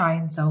actually try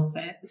and solve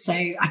it. So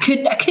I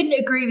couldn't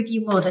agree with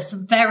you more. There's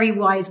some very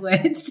wise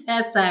words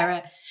there,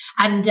 Sarah.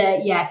 And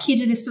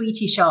kid in a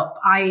sweetie shop.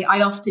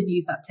 I often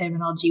use that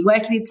terminology.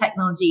 Working in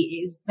technology,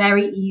 it is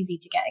very easy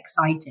to get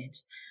excited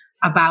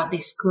about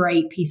this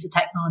great piece of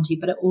technology,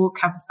 but it all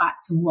comes back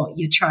to what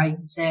you're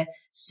trying to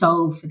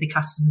solve for the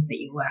customers that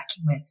you're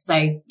working with.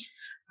 So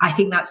I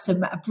think that's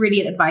some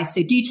brilliant advice.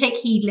 So do take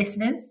heed,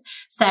 listeners.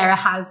 Sarah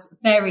has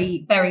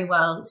very, very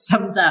well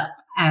summed up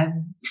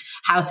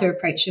how to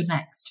approach your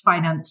next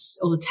finance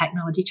or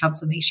technology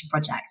transformation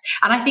project.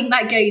 And I think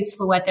that goes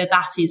for whether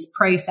that is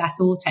process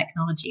or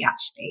technology,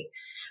 actually,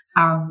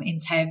 in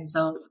terms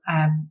of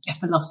a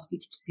philosophy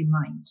to keep in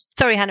mind.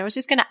 Sorry, Hannah, I was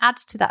just going to add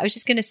to that. I was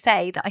just going to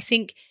say that I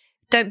think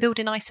don't build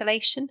in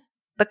isolation,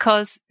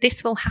 because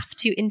this will have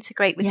to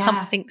integrate with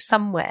something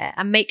somewhere,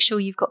 and make sure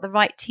you've got the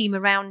right team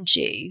around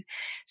you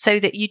so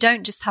that you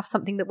don't just have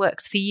something that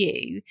works for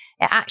you.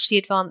 It actually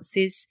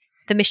advances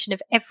the mission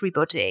of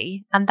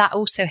everybody. And that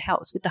also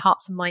helps with the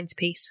hearts and minds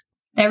piece.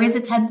 There is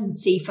a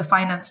tendency for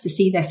finance to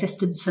see their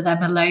systems for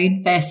them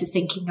alone versus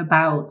thinking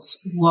about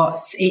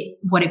what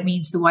it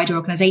means to the wider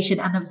organization.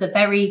 And there was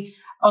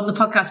on the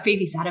podcast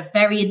previously, I had a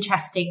very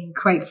interesting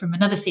quote from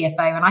another CFO,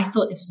 and I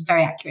thought this was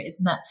very accurate,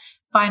 in that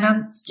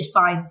finance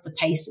defines the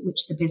pace at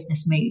which the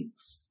business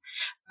moves.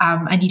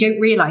 And you don't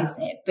realize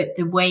it, but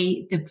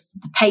the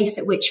pace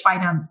at which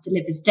finance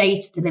delivers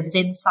data, delivers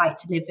insight,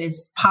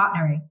 delivers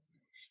partnering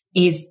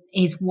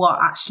is what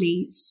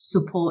actually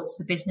supports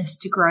the business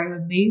to grow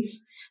and move.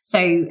 So,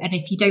 and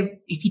if you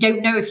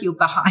don't know if you're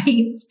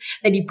behind,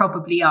 then you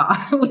probably are,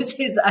 was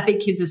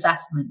his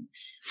assessment.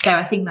 So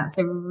I think that's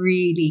a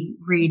really,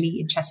 really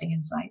interesting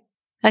insight.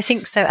 I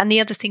think so. And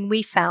the other thing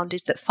we found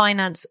is that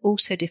finance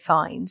also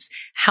defines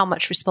how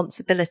much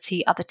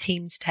responsibility other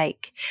teams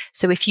take.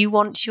 So if you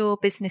want your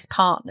business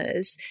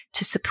partners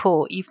to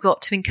support, you've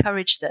got to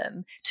encourage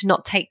them to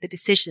not take the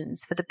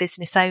decisions for the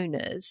business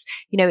owners.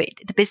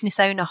 The business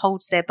owner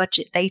holds their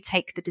budget, they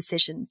take the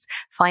decisions.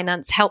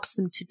 Finance helps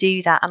them to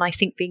do that. And I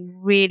think being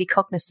really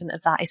cognizant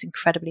of that is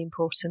incredibly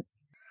important.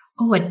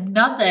 Oh,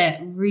 another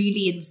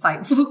really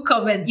insightful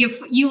comment.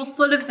 You're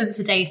full of them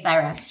today,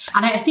 Sarah.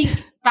 And I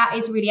think that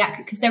is really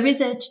accurate, because there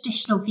is a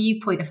traditional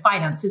viewpoint of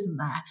finance, isn't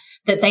there?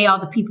 That they are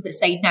the people that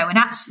say no. And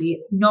actually,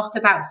 it's not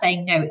about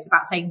saying no. It's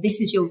about saying,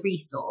 this is your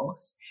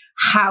resource.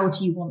 How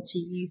do you want to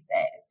use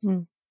it?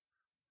 Mm.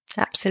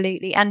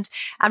 Absolutely. And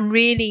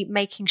really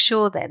making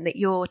sure then that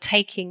you're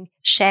taking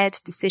shared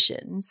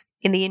decisions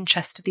in the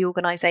interest of the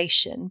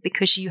organisation,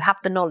 because you have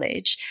the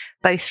knowledge,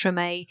 both from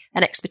an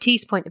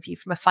expertise point of view,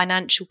 from a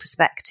financial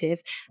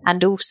perspective,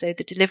 and also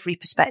the delivery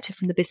perspective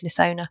from the business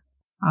owner.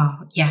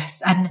 Oh,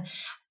 yes. And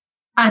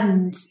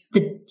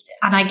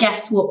I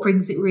guess what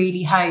brings it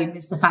really home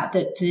is the fact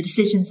that the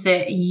decisions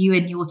that you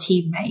and your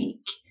team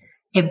make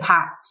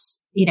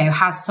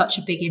has such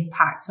a big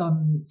impact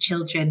on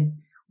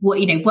children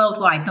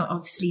worldwide, not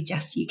obviously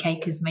just UK,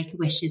 because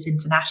Make-A-Wish is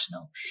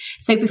international.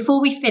 So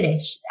before we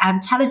finish,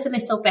 tell us a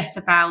little bit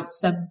about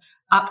some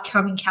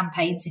upcoming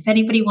campaigns. If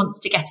anybody wants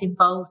to get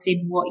involved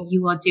in what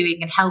you are doing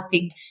and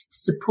helping to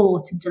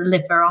support and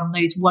deliver on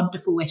those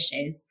wonderful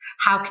wishes,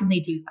 how can they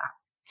do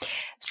that?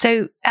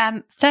 So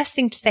first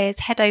thing to say is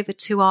head over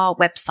to our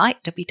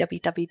website,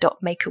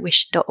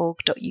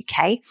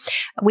 www.makeawish.org.uk.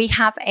 We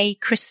have a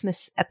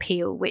Christmas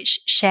appeal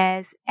which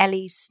shares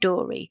Ellie's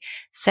story.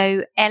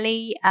 So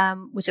Ellie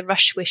was a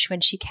rush wish when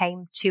she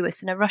came to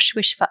us, and a rush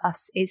wish for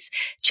us is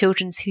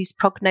children whose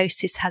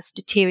prognosis has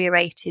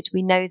deteriorated.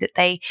 We know that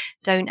they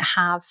don't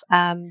have,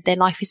 their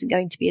life isn't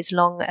going to be as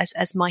long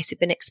as might have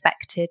been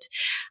expected.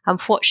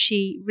 What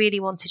she really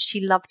wanted,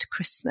 she loved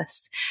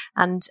Christmas.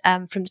 And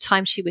from the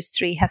time she was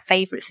 3, her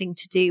favourite thing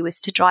to do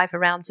was to drive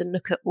around and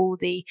look at all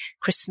the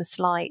Christmas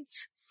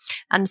lights.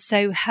 And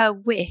so her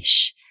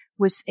wish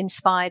was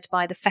inspired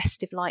by the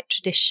festive light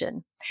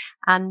tradition.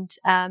 And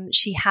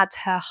she had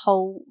her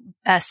whole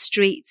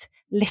street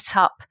lit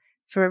up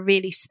for a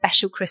really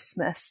special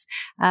Christmas.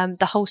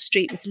 The whole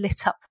street was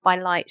lit up by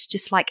lights,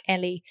 just like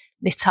Ellie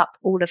lit up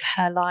all of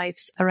her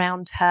lives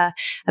around her.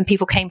 And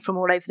people came from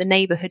all over the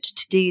neighbourhood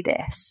to do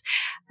this.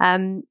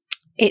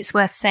 It's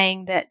worth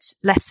saying that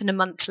less than a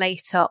month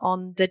later,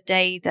 on the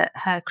day that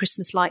her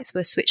Christmas lights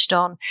were switched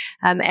on,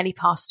 Ellie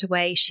passed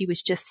away. She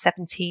was just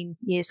 17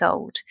 years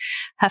old.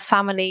 Her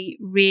family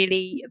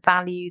really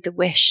value the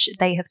wish.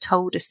 They have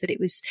told us that it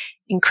was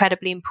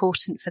incredibly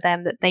important for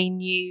them, that they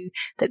knew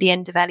that the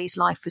end of Ellie's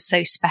life was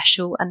so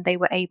special, and they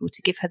were able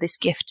to give her this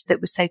gift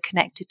that was so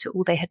connected to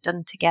all they had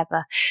done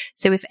together.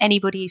 So if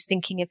anybody is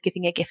thinking of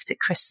giving a gift at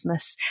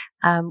Christmas,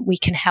 we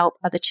can help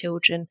other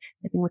children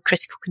living with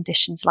critical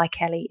conditions like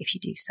Ellie if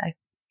you do so.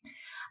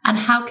 And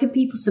how can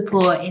people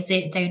support? Is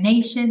it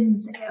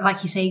donations?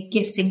 Like you say,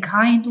 gifts in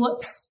kind?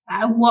 What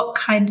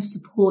kind of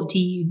support do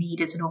you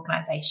need as an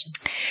organisation?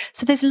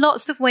 So there's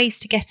lots of ways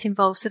to get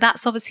involved. So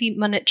that's obviously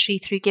monetary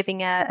through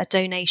giving a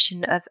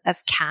donation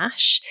of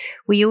cash.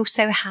 We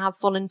also have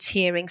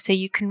volunteering. So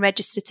you can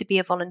register to be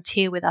a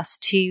volunteer with us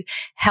to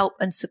help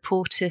and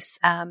support us,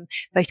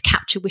 both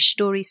capture wish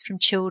stories from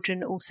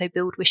children, also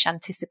build wish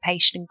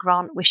anticipation and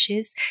grant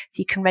wishes.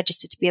 So you can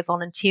register to be a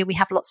volunteer. We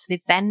have lots of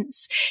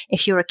events.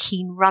 If you're a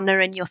keen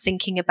runner and you're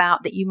thinking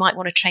about that you might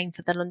want to train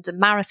for the London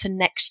Marathon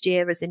next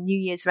year as a New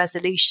Year's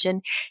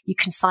resolution, you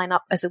can sign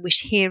up as a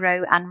Wish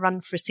Hero and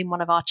run for us in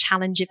one of our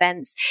challenge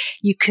events.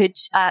 You could,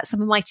 four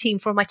of my team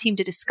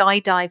did a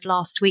skydive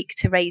last week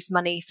to raise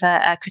money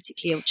for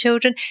critically ill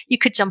children. You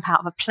could jump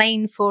out of a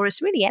plane for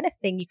us, really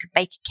anything. You could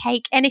bake a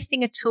cake,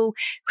 anything at all,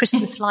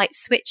 Christmas light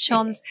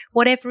switch-ons,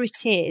 whatever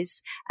it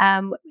is,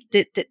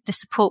 the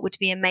support would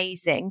be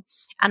amazing.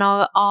 And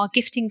our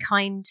Gift in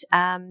Kind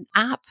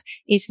app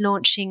is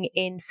launching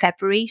in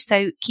February,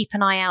 so keep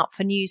an eye out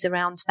for news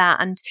around that,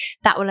 and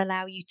that will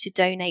allow you to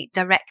donate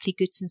directly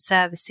goods and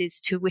services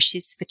to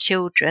Wishes for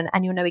Children,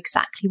 and you'll know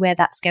exactly where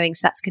that's going.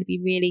 So that's going to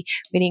be really,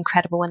 really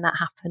incredible when that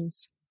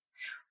happens.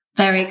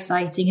 Very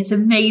exciting. It's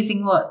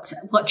amazing what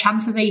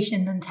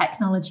transformation and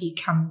technology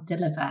can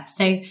deliver.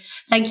 So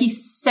thank you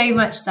so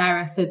much,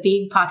 Sarah, for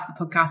being part of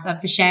the podcast and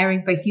for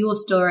sharing both your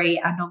story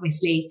and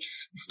obviously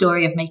the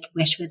story of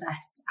Make-A-Wish with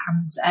us.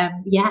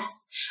 And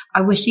yes,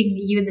 I'm wishing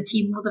you and the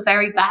team all the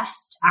very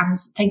best. And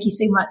thank you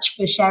so much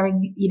for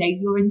sharing,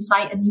 your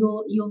insight and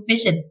your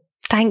vision.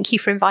 Thank you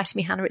for inviting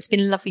me, Hannah. It's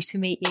been lovely to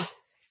meet you.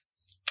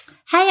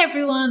 Hey,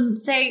 everyone.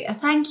 So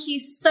thank you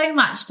so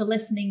much for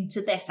listening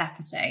to this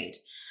episode.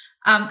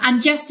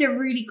 And just a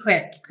really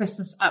quick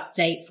Christmas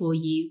update for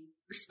you,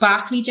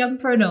 sparkly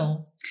jumper and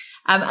all.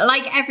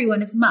 Like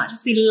everyone, as much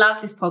as we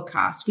love this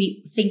podcast,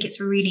 we think it's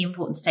really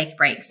important to take a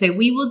break. So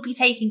we will be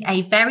taking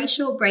a very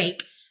short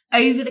break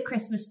over the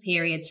Christmas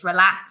period to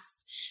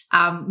relax,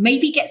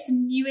 maybe get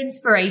some new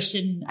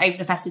inspiration over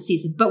the festive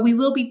season, but we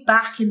will be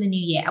back in the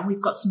new year, and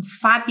we've got some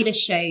fabulous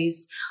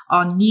shows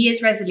on New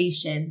Year's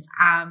resolutions,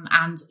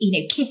 and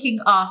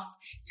kicking off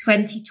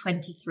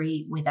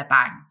 2023 with a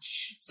bang.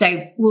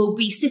 So we'll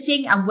be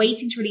sitting and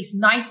waiting to release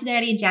nice and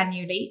early in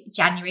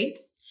January.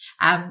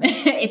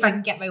 If I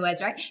can get my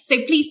words right. So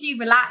please do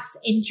relax,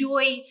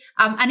 enjoy.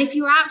 And if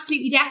you're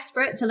absolutely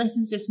desperate to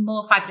listen to some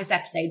more fabulous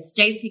episodes,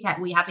 don't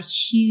forget we have a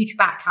huge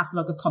back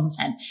catalogue of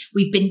content.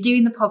 We've been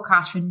doing the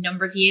podcast for a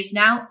number of years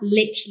now,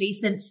 literally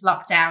since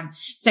lockdown.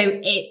 So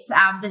it's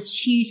there's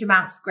huge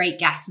amounts of great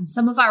guests, and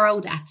some of our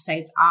older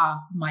episodes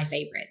are my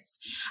favourites.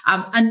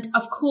 And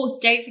of course,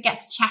 don't forget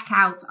to check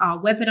out our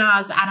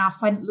webinars and our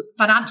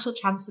financial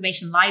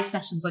transformation live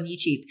sessions on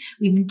YouTube.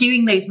 We've been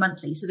doing those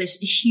monthly, so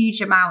there's a huge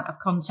amount of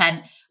content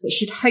which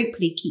should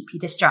hopefully keep you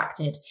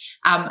distracted.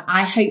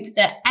 I hope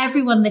that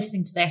everyone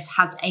listening to this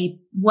has a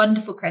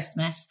wonderful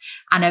Christmas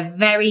and a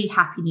very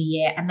happy new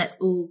year. And let's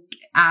all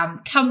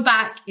come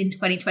back in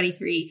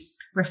 2023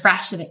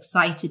 refreshed and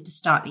excited to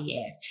start the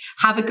year.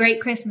 Have a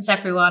great Christmas,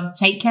 everyone.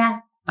 Take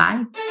care.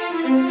 Bye.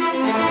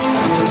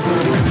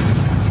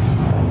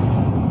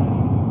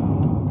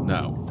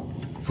 Now,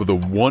 for the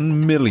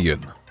 £1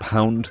 million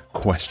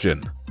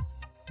question.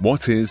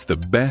 What is the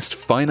best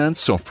finance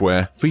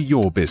software for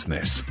your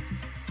business?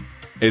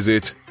 Is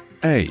it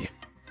A,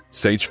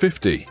 Sage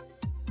 50?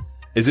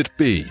 Is it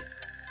B,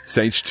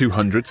 Sage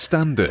 200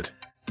 Standard?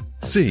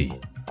 C,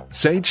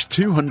 Sage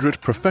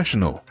 200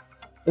 Professional?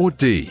 Or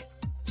D,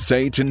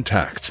 Sage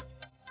Intacct?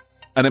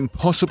 An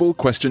impossible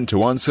question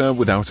to answer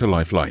without a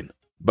lifeline.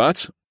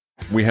 But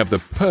we have the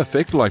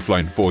perfect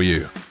lifeline for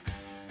you.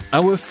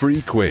 Our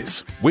free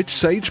quiz, Which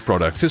Sage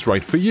Product is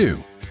Right for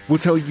You, will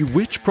tell you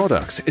which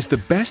product is the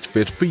best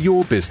fit for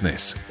your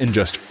business in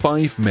just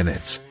 5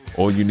 minutes.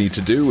 All you need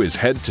to do is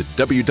head to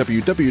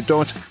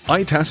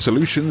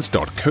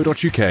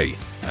www.itassolutions.co.uk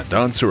and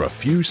answer a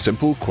few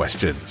simple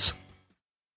questions.